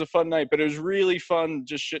it was a fun night, but it was really fun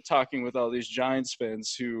just shit talking with all these Giants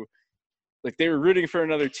fans who, like, they were rooting for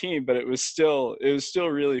another team, but it was still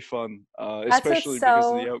really fun, especially because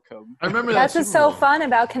of the outcome. I remember that's what's so fun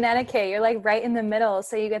about Connecticut. You're like right in the middle,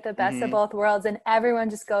 so you get the best of both worlds, and everyone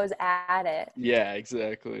just goes at it. Yeah,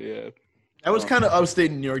 exactly. Yeah. That was kind of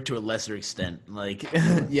upstate New York to a lesser extent. Like,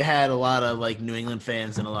 you had a lot of like New England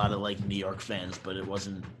fans and a lot of like New York fans, but it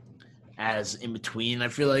wasn't as in between, I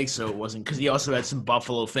feel like. So it wasn't, because he also had some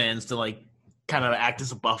Buffalo fans to like kind of act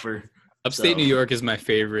as a buffer. Upstate New York is my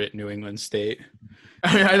favorite New England state.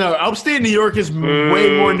 I know. Upstate New York is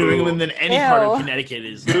way more New England than any part of Connecticut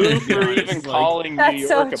is. Boo for even calling New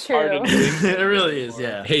York a part of New England. It really is,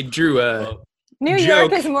 yeah. Hey, Drew, New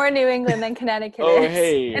York is more New England than Connecticut is.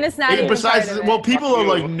 Hey. And it's not even besides, part of it. well, people are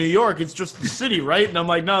like, New York, it's just the city, right? And I'm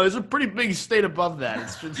like, no, there's a pretty big state above that.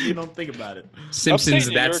 It's just, you don't think about it. Simpsons,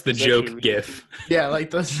 that's the joke gif. Yeah,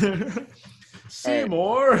 like the...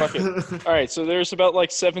 Seymour. All right, so there's about like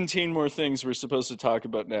 17 more things we're supposed to talk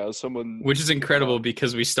about now. Which is incredible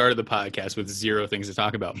because we started the podcast with 0 things to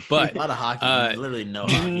talk about. But a lot of hockey, literally no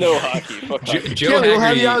hockey. No hockey. Fuck hockey. Joe Haggerty, we'll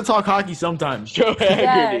have you on to talk hockey sometimes. Joe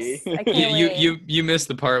Haggerty. Yes, I can't wait. You missed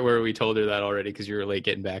the part where we told her that already because you were late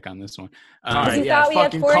getting back on this one. All right, you thought we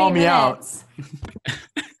had 40 call me minutes. out.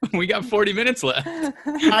 We got 40 minutes left.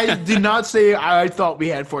 I did not say I thought we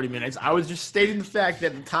had 40 minutes. I was just stating the fact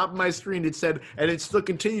that at the top of my screen it said, and it still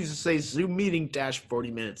continues to say Zoom meeting -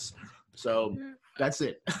 40 minutes. So that's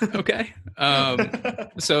it. Okay.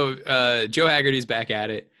 So Joe Haggerty's back at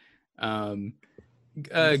it.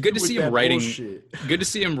 Good to see him writing. Bullshit. Good to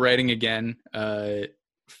see him writing again.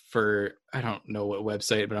 For I don't know what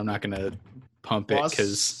website, but I'm not gonna pump it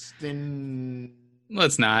because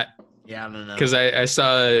let's not. Yeah, I don't know. Because I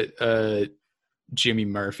saw Jimmy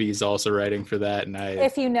Murphy's also writing for that, and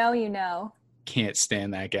if you know, you know. Can't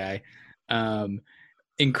stand that guy.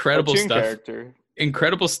 Incredible stuff. Character.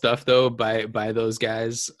 Incredible stuff though by those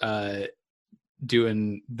guys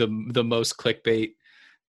doing the most clickbait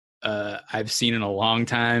I've seen in a long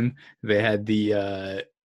time. They had the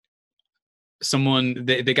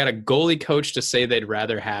they got a goalie coach to say they'd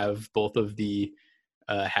rather have both of the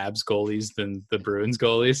Habs goalies than the Bruins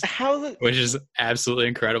goalies, which is absolutely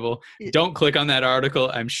incredible. Don't click on that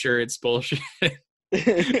article. I'm sure it's bullshit.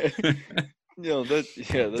 They're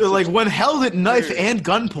like when held at knife and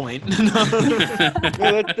gunpoint.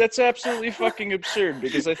 No, that's absolutely fucking absurd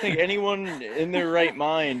because I think anyone in their right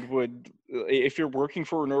mind would, if you're working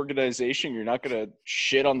for an organization, you're not going to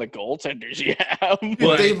shit on the goaltenders you have.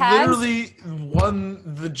 Well, they literally won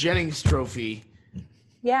the Jennings Trophy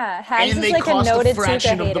Yeah, Hags And is they like a cost a noted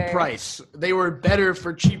fraction Tuca of the hater. price. They were better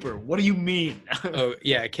for cheaper. What do you mean? Oh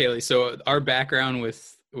yeah, Kaylee. So our background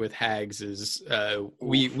with Hags is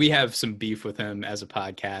we have some beef with him as a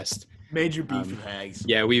podcast. Major beef with Hags.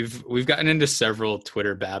 Yeah, we've gotten into several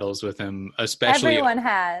Twitter battles with him, especially Everyone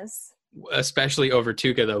has. over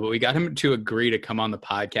Tuca though. But we got him to agree to come on the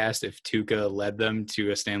podcast if Tuca led them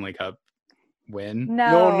to a Stanley Cup win.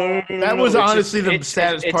 No. That was It's honestly if- the it's-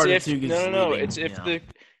 saddest it's part of if- Tuca's No. leaving,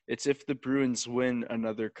 It's if the Bruins win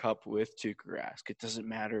another cup with Tuukka Rask. It doesn't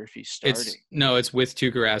matter if he's starting. It's with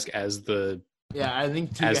Tuukka Rask as the Yeah, I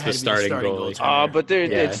think Tuca As had the to be starting goalie. goaltender. But Yeah.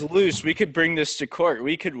 it's loose. We could bring this to court.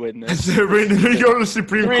 We could win this. So we're gonna go to the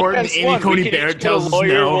Supreme Court and Amy Coney Barrett tells us no.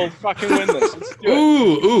 We'll fucking win this. Let's do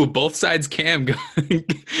it. ooh, both sides cam going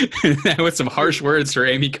with some harsh words for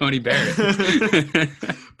Amy Coney Barrett.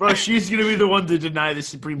 Bro, she's gonna be the one to deny the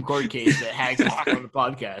Supreme Court case that Hags has on the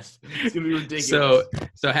podcast. It's gonna be ridiculous.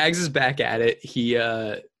 So Hags is back at it. He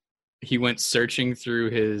went searching through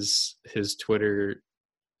his Twitter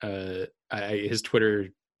his Twitter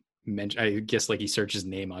mention. I guess like he searched his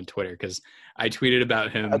name on Twitter because I tweeted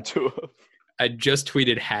about him. I just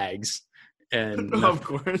tweeted Hags and of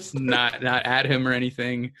course, not at him or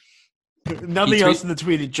anything. nothing else in the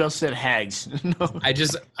tweet. It just said Hags. No. I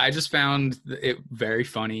just found it very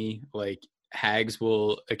funny. Like Hags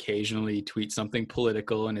will occasionally tweet something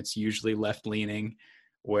political, and it's usually left leaning.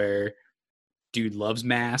 Where dude loves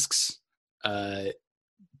masks.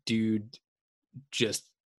 Dude just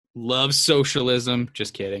loves socialism.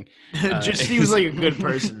 Just kidding. Just seems like a good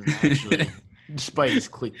person, actually, despite his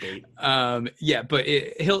clickbait. Yeah, but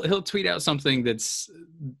he'll tweet out something that's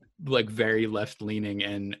like very left leaning,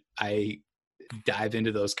 and I dive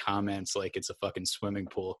into those comments like it's a fucking swimming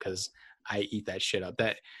pool because I eat that shit up.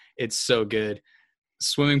 That it's so good.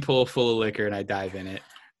 Swimming pool full of liquor, and I dive in it.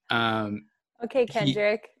 Okay,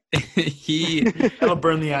 Kendrick. That'll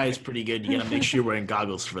burn the eyes pretty good. You gotta make sure you're wearing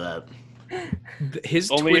goggles for that. His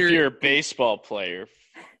Only Twitter, if you're a baseball player.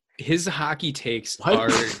 his hockey takes What?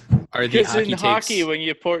 are the Because hockey in takes. hockey, when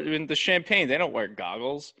you pour in the champagne, they don't wear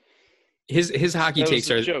goggles. His hockey That takes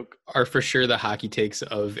was a joke. are for sure the hockey takes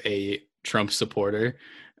of a Trump supporter.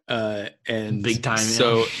 And Big time,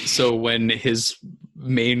 yeah. So when his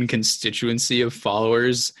main constituency of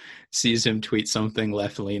followers sees him tweet something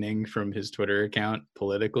left leaning from his Twitter account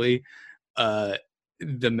politically, the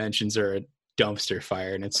mentions are a dumpster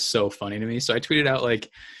fire, and it's so funny to me. So I tweeted out like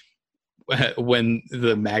when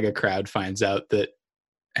the MAGA crowd finds out that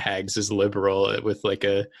Hags is liberal with like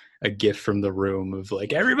a gift from the room of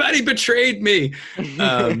like everybody betrayed me,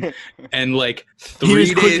 and like He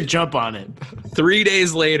was 3 quick to days jump on it. 3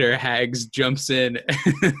 days later, Hags jumps in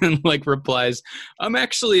and like replies, "I'm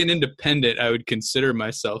actually an independent. I would consider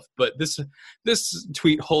myself, but this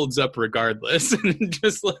tweet holds up regardless." And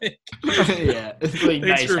just like, Yeah, it's like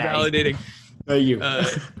thanks nice, for Hags. validating. Thank you.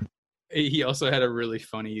 He also had a really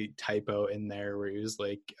funny typo in there where he was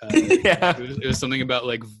like, Yeah. it was something about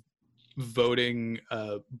like voting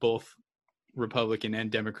both Republican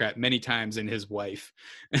and Democrat many times in his wife.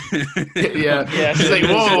 Yeah, Yeah. It's like,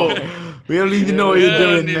 whoa, we don't need to know what you're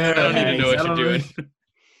doing there. I don't need to know Hags. what you're doing.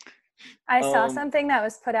 I saw Um, something that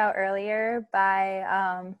was put out earlier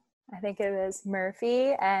by I think it was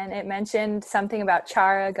Murphy, and it mentioned something about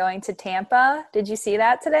Chara going to Tampa. Did you see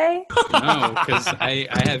that today? No, because I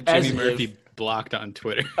have As Jimmy if. Murphy blocked on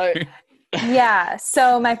Twitter. Yeah,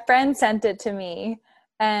 so my friend sent it to me,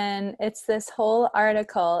 and it's this whole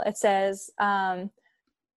article. It says Tampa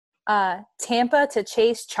to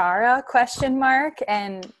chase Chara ?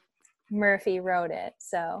 And Murphy wrote it.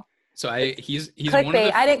 So He's one of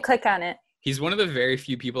clickbait. I didn't click on it. he's one of the very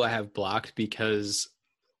few people I have blocked because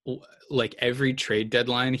like every trade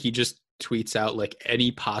deadline he just tweets out like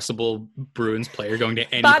any possible Bruins player going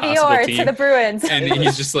to any Bobby possible Orr team. to the Bruins. And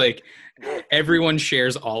he's just like, everyone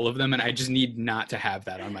shares all of them, and I just need not to have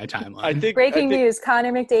that on my timeline. Breaking news: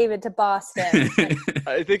 Connor McDavid to Boston.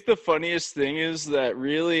 I think the funniest thing is that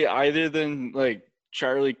really, either than like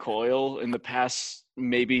Charlie Coyle in the past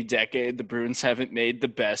maybe decade, the Bruins haven't made the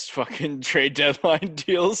best fucking trade deadline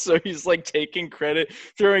deals. So he's like taking credit,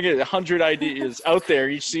 throwing 100 ideas out there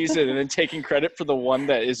each season, and then taking credit for the one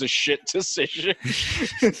that is a shit decision.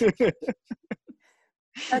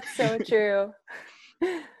 That's so true.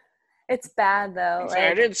 It's bad though.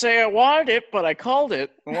 I didn't say I wanted it, but I called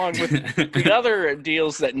it, along with the other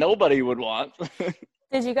deals that nobody would want.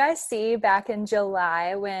 Did you guys see back in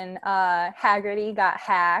July when Haggerty got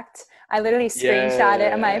hacked? I literally screenshot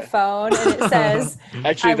it on my phone, and it says,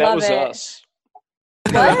 Actually, I that love was it. us.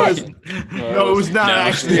 What? No, it was not No.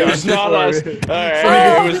 actually. It was not us. All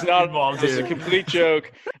right, Oh. it was not involved It was a here. complete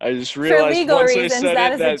joke. I just realized legal once reasons, I said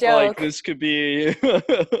that it is a that like joke. this could be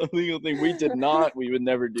a legal thing. We did not. We would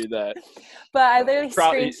never do that. But I literally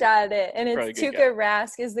Probably- screenshotted it, and probably it's a good Tuukka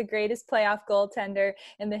Rask is the greatest playoff goaltender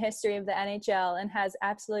in the history of the NHL and has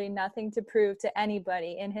absolutely nothing to prove to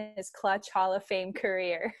anybody in his clutch Hall of Fame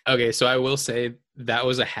career. Okay, so I will say that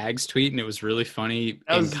was a Hags tweet, and it was really funny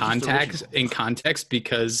That in was just context. original. In context,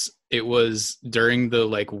 because it was during the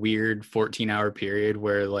like weird 14-hour period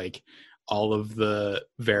where like all of the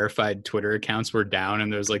verified Twitter accounts were down,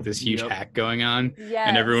 and there was like this huge Yep. hack going on, Yes.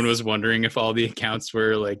 and everyone was wondering if all the accounts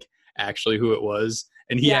were like actually who it was.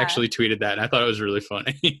 And he Yeah. actually tweeted that, and I thought it was really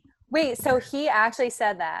funny. Wait, so he actually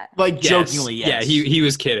said that? Like jokingly, Yeah, yes. he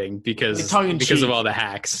was kidding because Like, tongue in because of cheek. all the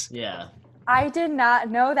hacks. Yeah. I did not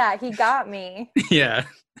know that. He got me. Yeah,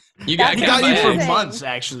 you That's He got got you for amazing. months,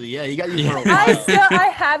 actually. Yeah, he got you for a Yeah. while. I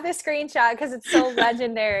have the screenshot because it's so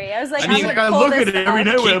legendary. I was like, I mean, I'm like, gonna I pull look at this it every up.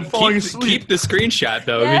 night when I'm falling asleep. Keep the screenshot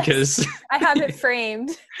though, Yes. because I have it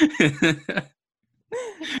framed.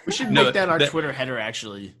 We should No, make that our that- Twitter header,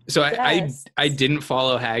 actually. So Yes. I didn't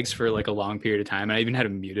follow Hags for like a long period of time, and I even had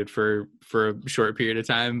him muted for a short period of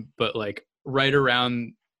time. But like right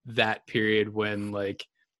around that period when like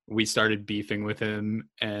we started beefing with him,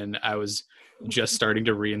 and I was just starting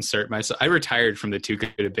to reinsert myself. I retired from the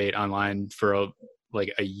Tuukka debate online for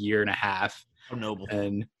like a year and a half, How noble.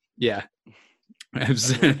 and yeah, I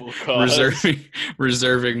was Noble cause.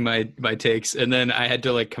 reserving my takes, and then I had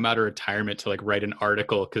to like come out of retirement to like write an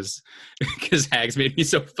article because Hags made me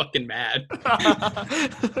so fucking mad.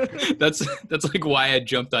 That's like why I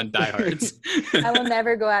jumped on Diehards. I will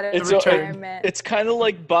never go out of It's retirement. It's kind of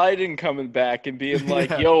like Biden coming back and being like,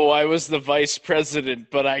 Yeah. "Yo, I was the vice president,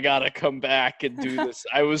 but I gotta come back and do this.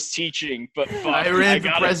 I was teaching, but fuck, I ran for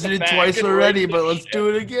gotta president come back twice and already, write but this let's shit." do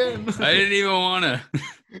it again. I didn't even want to,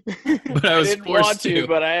 but I was didn't forced want to,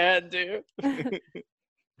 but I had to.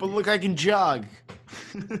 But look, I can jog.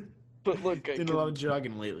 But look, I Did a can- lot of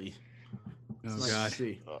jogging lately. Oh It's nice god, to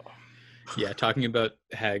see. oh. yeah. Talking about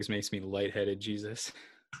Hags makes me lightheaded. Jesus.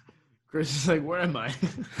 Chris is like, where am I?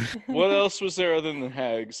 What else was there other than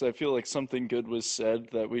Hags? I feel like something good was said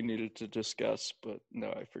that we needed to discuss, but no,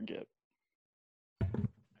 I forget. I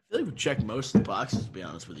feel like we checked most of the boxes, to be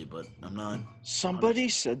honest with you, but I'm not. Somebody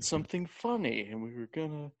said something funny, and we were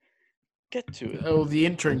gonna get to it. Oh, the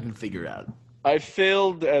intern can figure it out. I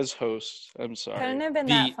failed as host. I'm sorry. Couldn't have been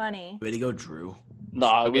The- that funny. Way to go, Drew.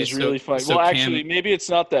 Nah, it Okay, was so- really funny. so Well, Cam- actually, maybe it's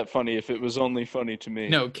not that funny if it was only funny to me.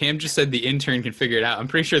 No, Cam just said the intern can figure it out. I'm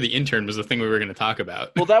pretty sure the intern was the thing we were going to talk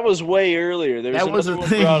about. Well, that was way earlier. There was That was another a one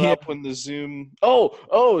thing, brought yeah. up when the Zoom.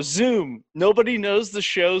 Oh, Zoom. Nobody knows the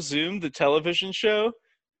show Zoom, the television show.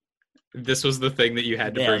 This was the thing that you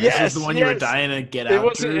had to Yeah, bring this up. Yes, is the one you were yes. dying to get out. It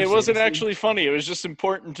wasn't. Drew, It wasn't seriously? actually funny. It was just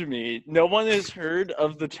important to me. No one has heard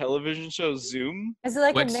of the television show Zoom. Is it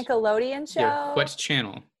like What's- a Nickelodeon show? Yeah, what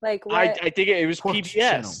channel? Like what? I think it was What PBS.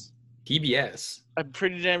 channel? PBS. I'm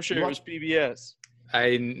pretty damn sure it What? was PBS.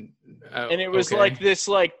 And And it was like this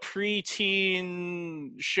like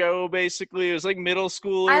preteen show basically. It was like middle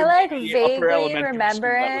school. I, like, upper vaguely elementary remember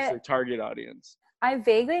school. That was it. their target audience. I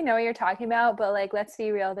vaguely know what you're talking about, but like, let's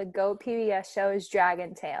be real. The GOAT PBS show is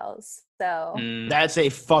Dragon Tales. So That's a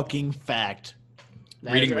fucking fact.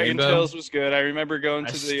 That Reading is- Dragon Rainbow? Tales was good. I remember going I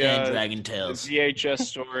to stand the Dragon Tales. VHS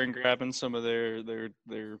store and grabbing some of their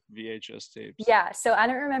VHS tapes. yeah, so I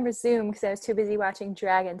don't remember Zoom because I was too busy watching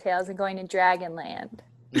Dragon Tales and going to Dragonland.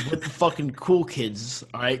 With the fucking cool kids,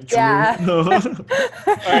 all right? Drew? Yeah.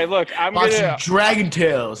 All right, look, I'm Watching gonna. Dragon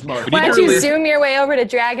Tales, motherfucker. Why don't to you release- Zoom your way over to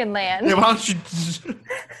Dragonland? Yeah, why don't you?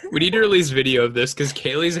 we need to release video of this because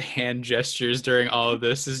Kaylee's hand gestures during all of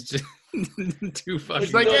this is just too fucking.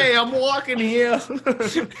 It's like, hey, I'm walking here.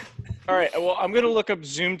 All right, well, I'm gonna look up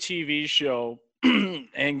Zoom TV show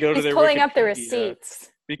and go to He's their pulling up the Wikipedia,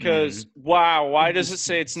 receipts. because wow, why does it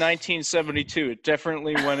say it's 1972? It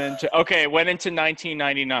definitely went into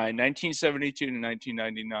 1999, 1972 to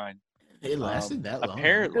 1999. It lasted that long.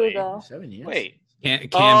 Apparently. Google. 7 years. Wait. Cam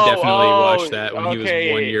definitely watched that when he was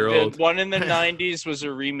okay, 1 year the old. one in the 90s was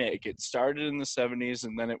a remake. It started in the 70s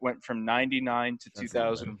and then it went from 99 to That's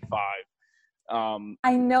 2005.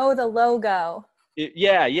 I know the logo.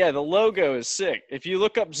 Yeah, the logo is sick. If you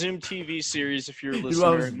look up Zoom TV series, if you're a listener,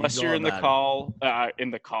 loves- unless he's you're all in the about call,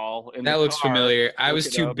 in the That looks car, familiar. I look was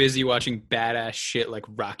it too up. busy watching badass shit like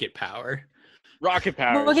Rocket Power. Rocket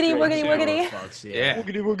Power. is Woogity, great, woogity, too. woogity. Fucks, Yeah.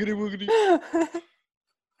 Woogity, woogity.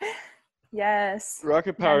 Yes.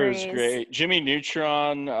 Rocket Power is Memories. great. Jimmy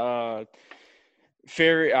Neutron,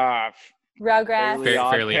 Rugrats.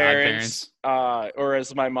 Fairly Odd Parents. Or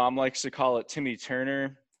as my mom likes to call it, Timmy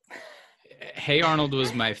Turner. Hey Arnold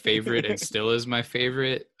was my favorite and still is my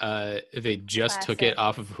favorite. They just took it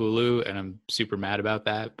off of Hulu, and I'm super mad about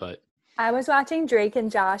that. But I was watching Drake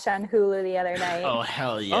and Josh on Hulu the other night. Oh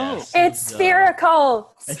hell yes! It's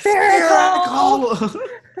spherical. Spherical.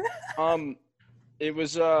 It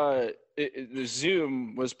was the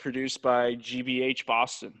Zoom was produced by GBH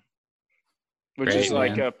Boston, which Great, is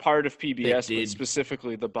like man. a part of PBS, They but did.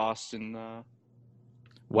 specifically the Boston.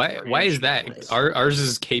 why is that? Ours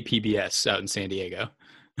is KPBS out in San Diego.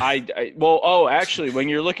 Actually, when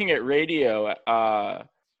you're looking at radio,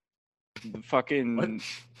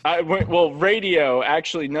 radio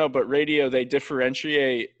actually no, but radio they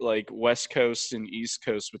differentiate like West Coast and East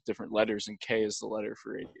Coast with different letters, and K is the letter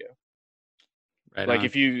for radio. Right. Like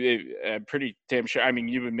on. I'm pretty damn sure. I mean,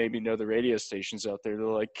 you would maybe know the radio stations out there. They're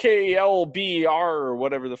like KLBR or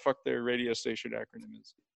whatever the fuck their radio station acronym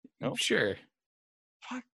is. No, Sure.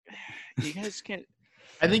 fuck, you guys can't.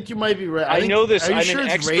 I think you might be right. I know this. Are you I'm sure an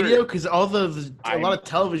it's expert. radio? Because a I'm- lot of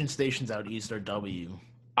television stations out east are W.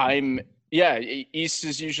 East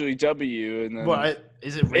is usually W, and then But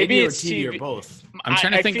is it Maybe radio or it's TV or TV. both? I'm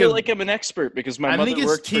trying to I think feel of like I'm an expert because my I mother think it's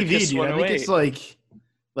worked for TV, KISS dude. I think 108. it's like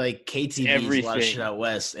KTV, a lot of everything. shit out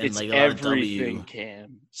west, and It's like a lot of everything, W, Cam.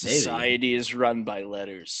 Maybe. Society is run by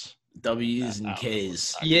letters. W's and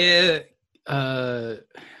K's. Yeah.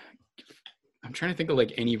 I'm trying to think of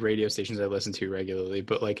like any radio stations I listen to regularly,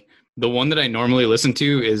 but like the one that I normally listen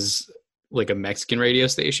to is like a Mexican radio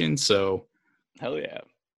station. So Hell yeah.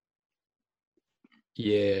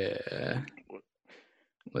 yeah.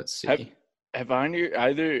 Let's see. Have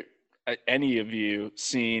any of you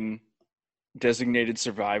seen Designated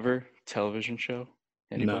Survivor television show?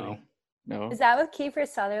 Anybody? No. Is that with Kiefer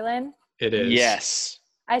Sutherland? It is. Yes.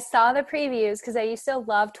 I saw the previews because I used to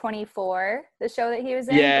love 24, the show that he was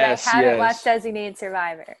in, Yes, but I haven't yes. watched Designated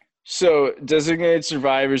Survivor. So Designated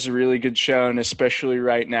Survivor is a really good show, and especially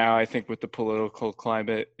right now, I think with the political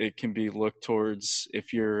climate, it can be looked towards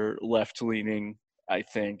if you're left-leaning, I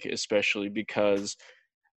think, especially because,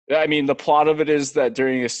 I mean, the plot of it is that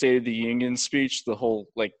during a State of the Union speech, the whole,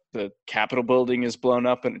 like, the Capitol building is blown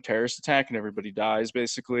up in a terrorist attack and everybody dies,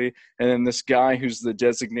 basically. And then this guy who's the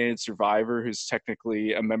designated survivor, who's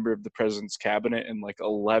technically a member of the president's cabinet and like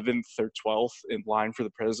 11th or 12th in line for the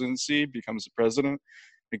presidency, becomes the president.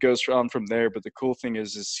 It goes on from there. But the cool thing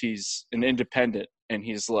is he's an independent, and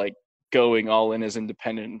he's like going all in as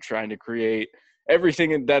independent and trying to create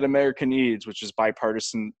everything that America needs, which is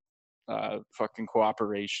bipartisan fucking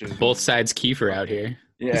cooperation. Both sides Kiefer out here.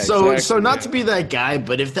 Yeah. So exactly. not to be that guy,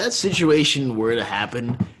 but if that situation were to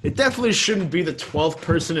happen, it definitely shouldn't be the 12th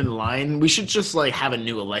person in line. We should just like have a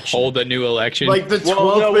new election. Hold a new election. Like the 12th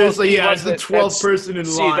Well, no, person, well, yeah, it's the 12th person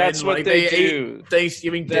in line. That's what like, they ate do.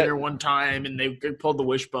 Thanksgiving That- dinner one time, and they pulled the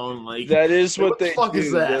wishbone. Like That is Like, what what the they fuck do.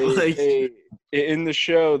 is that? They, in the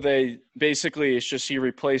show, they basically it's just he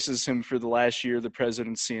replaces him for the last year of the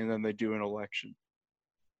presidency, and then they do an election.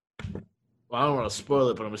 well, I don't want to spoil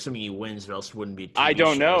it, but I'm assuming he wins, or else it wouldn't be. A TV I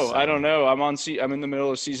don't show, know. so- I don't know. I'm in the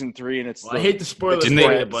middle of season 3, and it's. Well, I hate to spoil it Didn't for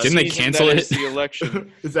they- you, but didn't they season cancel that it? is the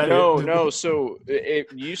election. Is that No, it? no. So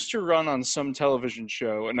it used to run on some television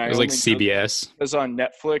show, and it was like CBS. It was on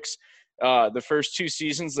Netflix. The first 2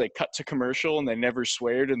 seasons they cut to commercial and they never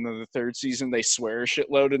sweared, and then the 3rd season they swear a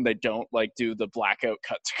shitload and they don't like do the blackout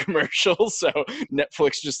cut to commercial. So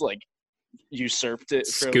Netflix just like usurped it,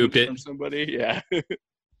 Scoop it. from somebody. Yeah.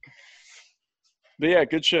 But yeah,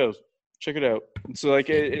 good show. Check it out. So like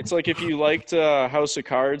it's like if you liked House of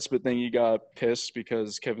Cards, but then you got pissed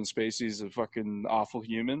because Kevin Spacey's a fucking awful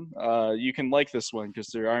human. You can like this one because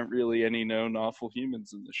there aren't really any known awful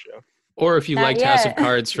humans in the show. Or if you Not liked House of yet.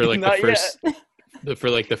 Cards for like Not the first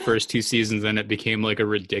for like the first 2 seasons, then it became like a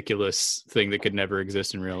ridiculous thing that could never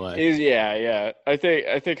exist in real life. Yeah. I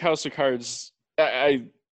think House of Cards. I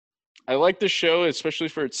like the show, especially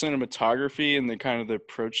for its cinematography and the kind of the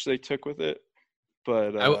approach they took with it.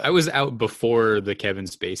 But I was out before the Kevin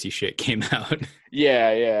Spacey shit came out.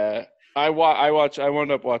 yeah. I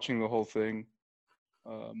wound up watching the whole thing.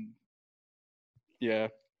 Yeah.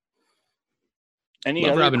 Any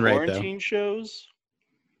Love other Robin Wright, though. quarantine shows?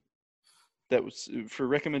 That was for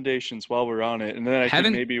recommendations while we're on it, and then I think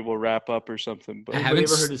Haven't- maybe we'll wrap up or something. But I Have you haven't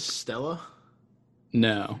ever s- heard of Stella?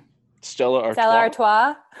 No. Stella Artois. Stella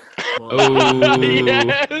Artois. Well, Oh.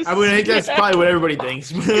 Yes. I mean, I think that's probably what everybody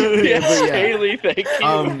thinks. Yes, But yeah, Haley, thank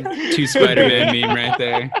you. 2 Spider-Man meme right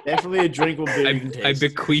there. definitely a drinkable beer. you can I taste.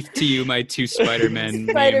 bequeath to you my 2 Spider-Man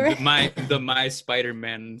Spider-Man. meme. My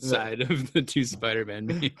Spider-Man side of the 2 Spider-Man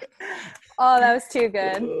meme. Oh, that was too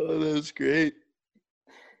good. Oh, that was great.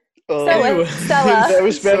 Oh, Stella. that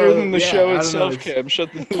was better So, than the yeah, show I don't know, itself, it's- Cam.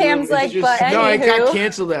 Shut the Cam's It's like, just- but no, it got anywho.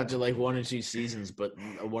 canceled after like 1 or 2 seasons. But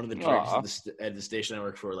one of the directors Aw. at the station I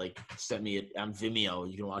work for like sent me it on Vimeo.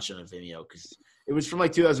 You can watch it on Vimeo because it was from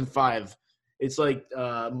like 2005. It's like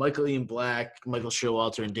Michael Ian Black, Michael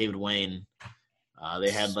Showalter, and David Wayne.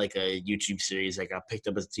 They had like a YouTube series that got picked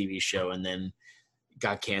up as a TV show and then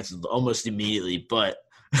got canceled almost immediately. But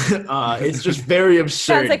it's just very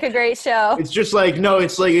absurd. Sounds like a great show. It's just like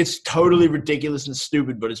it's totally ridiculous and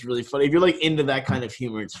stupid, but it's really funny. If you're like into that kind of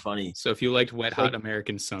humor, it's funny. So if you liked Wet Hot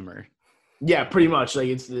American Summer, Yeah, pretty much. Like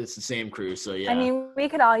it's the same crew. So yeah. I mean, we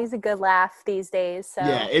could all use a good laugh these days. So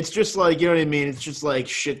yeah, it's just like, you know what I mean. It's just like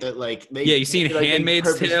shit that like they. Yeah, you seen like, Handmaid's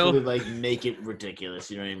purposefully, Tale? Like make it ridiculous.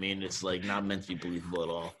 You know what I mean? It's like not meant to be believable at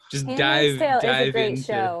all. just Handmaid's Tale is a dive great into.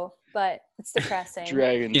 show, but it's depressing.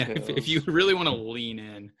 Dragon Yeah, Tales. if you really want to lean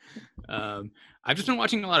in, I've just been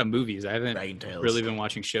watching a lot of movies. I haven't Dragon Tales. really been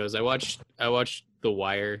watching shows. I watched The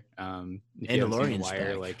Wire. If you haven't seen The Mandalorian's Wire,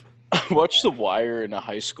 back. like I watched The Wire in a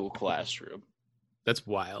high school classroom that's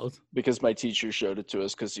wild. because my teacher showed it to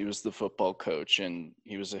us because he was the football coach and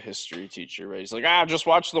he was a history teacher, right? He's like, just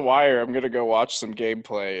watch The Wire. I'm gonna go watch some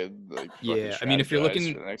gameplay and like. Yeah, I mean, if you're strategize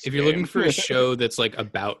looking for the next if you're looking game. for a show that's like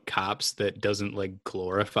about cops that doesn't like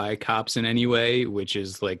glorify cops in any way, which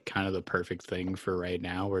is like kind of the perfect thing for right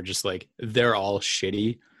now, where just like they're all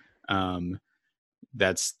shitty.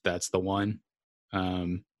 That's the one.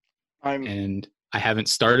 And I haven't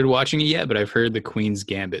started watching it yet, but I've heard the Queen's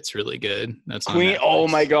Gambit's really good. That's on Queen. Netflix. Oh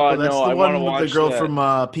my God, that's no! the I one want to with watch the girl that.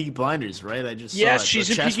 from Peaky Blinders, right? I just Yes, saw it. she's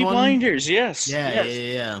The in chess Peaky one? Blinders. Yes. Yeah, yes.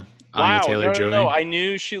 yeah. Anya Wow, Taylor-Joy. no. I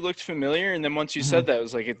knew she looked familiar, and then once you said that, I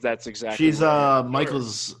was like, that's exactly. She's what I remember.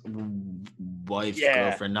 Michael's wife, Yeah.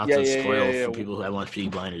 girlfriend. Not Yeah, to yeah, spoil yeah. for people who haven't watched Peaky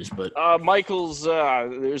Blinders, but Michael's.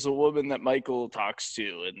 There's a woman that Michael talks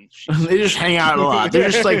to, and she's, they just hang out a lot. They're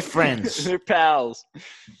just like friends. They're pals.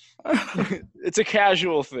 It's a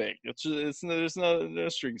casual thing. There's no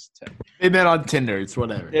strings attached. They met on Tinder. It's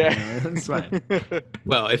whatever. Yeah, You know, it's fine.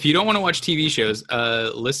 Well, if you don't want to watch TV shows,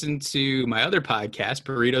 listen to my other podcast,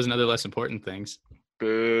 Burritos and Other Less Important Things.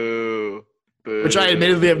 Boo. Boo. Which I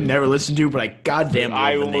admittedly have never listened to, but I goddamn love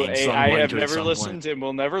I the will. name. So I'm I going have to at never some listened point. and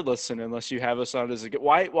will never listen unless you have us on as a.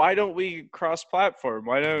 Why don't we cross-platform?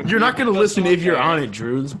 Why don't You're not going to put us listen if you're there? on it,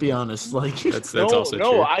 Drew. Let's be honest. Like That's also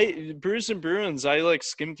no, true. I Brews and Bruins. I like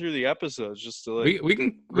skim through the episodes just to like. We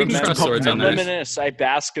can remember- cross swords on that. reminisce. I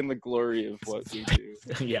bask in the glory of what we do.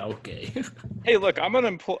 yeah, okay. Hey, look, I'm an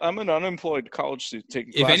unemployed college student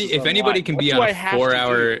taking If classes anybody online. can What be do on I a have to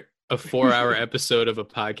 4-hour episode of a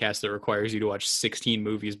podcast that requires you to watch 16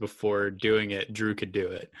 movies before doing it, Drew could do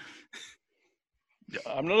it. do?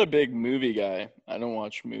 I'm not a big movie guy. I don't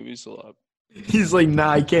watch movies a lot. He's like,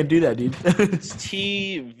 nah, I can't do that, dude. It's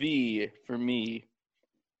TV for me.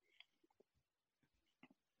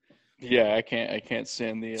 Yeah, I can't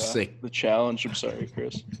stand Sick. the challenge. I'm sorry,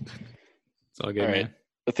 Chris. It's all good, All right. man.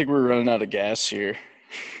 I think we're running out of gas here.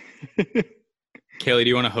 Kaylee, do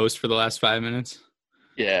you want to host for the last 5 minutes?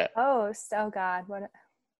 Yeah. Host. Oh God, what?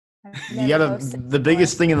 I've You never gotta. hosted The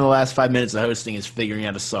biggest before. thing in the last 5 minutes of hosting is figuring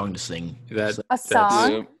out a song to sing. That A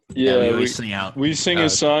song. Yeah, we Yeah, always sing out. we sing Uh, a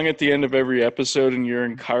song at the end of every episode, and you're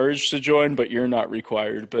encouraged to join, but you're not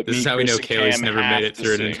required. But this me, is how we know Chris, and Kaylee's Cam never have made it to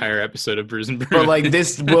through an sing. entire episode of Bruise and Bruin. But like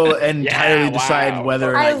this will entirely Yeah, decide wow.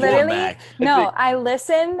 whether or I not you come literally back. no. I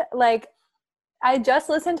listened like. I just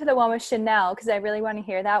listened to the one with Chanel because I really want to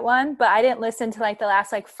hear that one, but I didn't listen to like the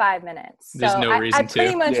last like 5 minutes. There's so no I reason to.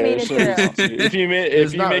 pretty much made it so through. if you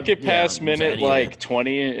There's not- make it past yeah, minute anyway. like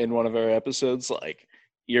 20 in one of our episodes, like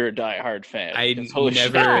you're a diehard fan. I Because holy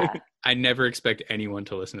shit. I never expect anyone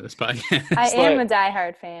to listen to this podcast, I It's am like- a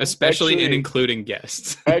diehard fan. especially and Actually- including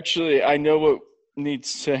guests. Actually, I know what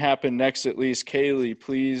needs to happen next. At least, Kaylee,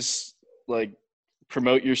 please like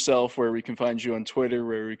promote yourself where we can find you on Twitter,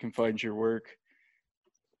 where we can find your work.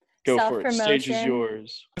 Go for it. Stage is Self-promotion.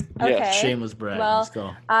 yours. Okay. Yes. Shameless brag. Well, Let's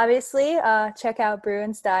go. Obviously, check out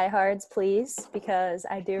Bruins Diehards, please, because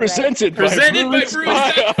I do. write- Presented by Presented by Bruins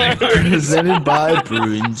Bruins Diehards. Diehards. Presented by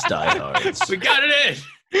Bruins Diehards. We got it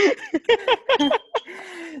in.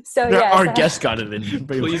 So yes, Our guest got it in.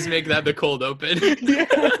 Please make that the cold open.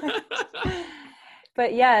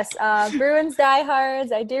 But yes, Bruins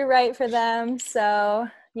Diehards. I do write for them, so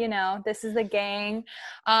you know this is the gang.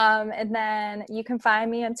 And then you can find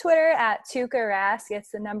me on Twitter at Tuka Rask.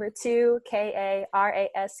 It's the number 2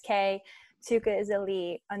 Karask. Tuka is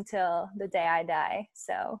elite until the day I die.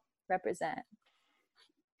 So represent.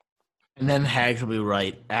 And then Hags will be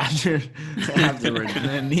right afterwards. And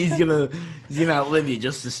then he's gonna outlive you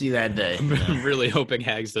just to see that day. I'm really hoping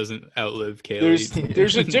Hags doesn't outlive Kaylee.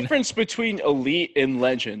 There's a difference between elite and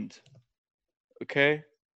legend. Okay?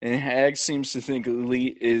 And Hags seems to think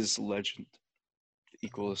elite is legend.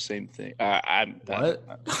 Equal the same thing.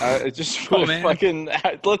 Just Cool, man. fucking.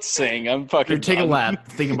 Let's sing. I'm fucking. Take a lap.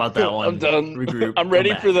 Think about that one. I'm done. Regroup. I'm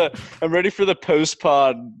ready for the post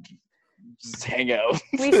pod hangout.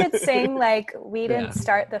 We should sing like we didn't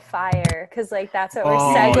start the fire because like that's what we're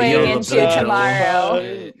Oh, segueing yo, into that's tomorrow.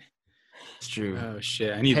 It's true. Oh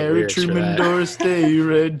shit! I need the Harry lyrics for Truman, that. Doris Day,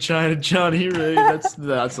 Red China, Johnny Ray.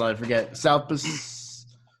 That's all I forget. South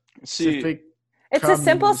Pacific. It's a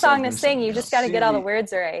simple song to Communism. sing. You just got to get all the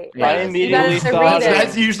words right. Yeah. I Yes. immediately You gotta thought read it.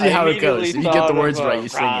 That's usually how it goes. If you get the words right, you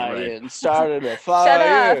sing it right. Ryan started a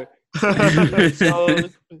fire.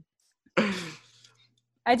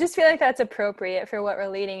 I just feel like that's appropriate for what we're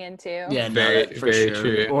leading into. Yeah, no, Very- that for very sure.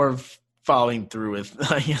 true. Or following through with,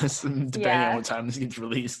 I guess, depending Yeah. on what time this gets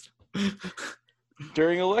released.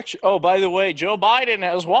 During election. Oh, by the way, Joe Biden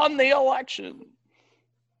has won the election.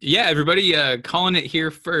 Yeah, everybody, calling it here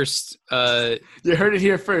first. You heard it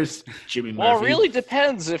here first, Jimmy Murphy. Well, it really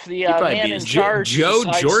depends if the probably man beat in his charge. Joe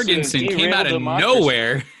decides to Jorgensen came derail out of democracy.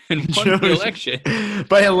 nowhere and won the election.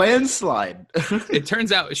 by a landslide. It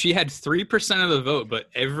turns out she had 3% of the vote, but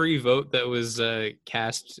every vote that was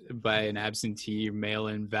cast by an absentee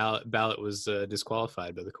mail-in ballot was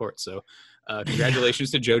disqualified by the court. So congratulations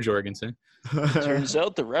to Joe Jorgensen. Turns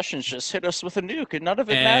out the Russians just hit us with a nuke, and none of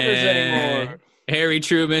it matters anymore. Harry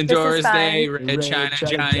Truman, This is Doris Day, fine. Red China,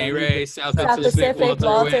 Johnny Ray, South South Pacific,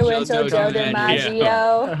 Walter Winchell, Joe DiMaggio,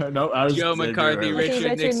 DiMaggio, No, I was Joe McCarthy,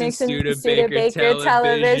 Richard Nixon, Studebaker, Studebaker,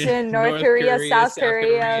 Television, North Korea, South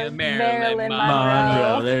Korea, Marilyn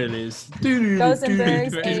Monroe, there it is.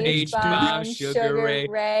 Rosenberg's, H-Bomb, H-Bomb, Sugar Sugar Ray,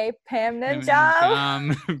 Ray, Pam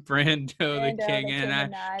Ninja, Brando, the King, and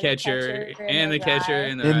I, Catcher, and the Rye. Catcher,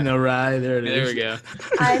 and In the the rye, there it There is. we go.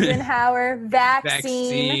 Eisenhower,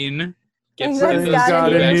 vaccine, Vaccine. Gets England's rid of got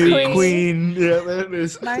the a new vaccine. queen. Yeah, there it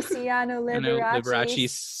is. Marciano Liberace,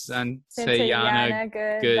 Liberace, Santayana,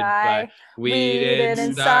 goodbye. goodbye. We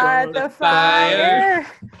didn't start start the the fire.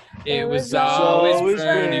 fire. It was always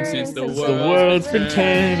burning since the since world's been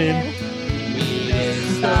turning.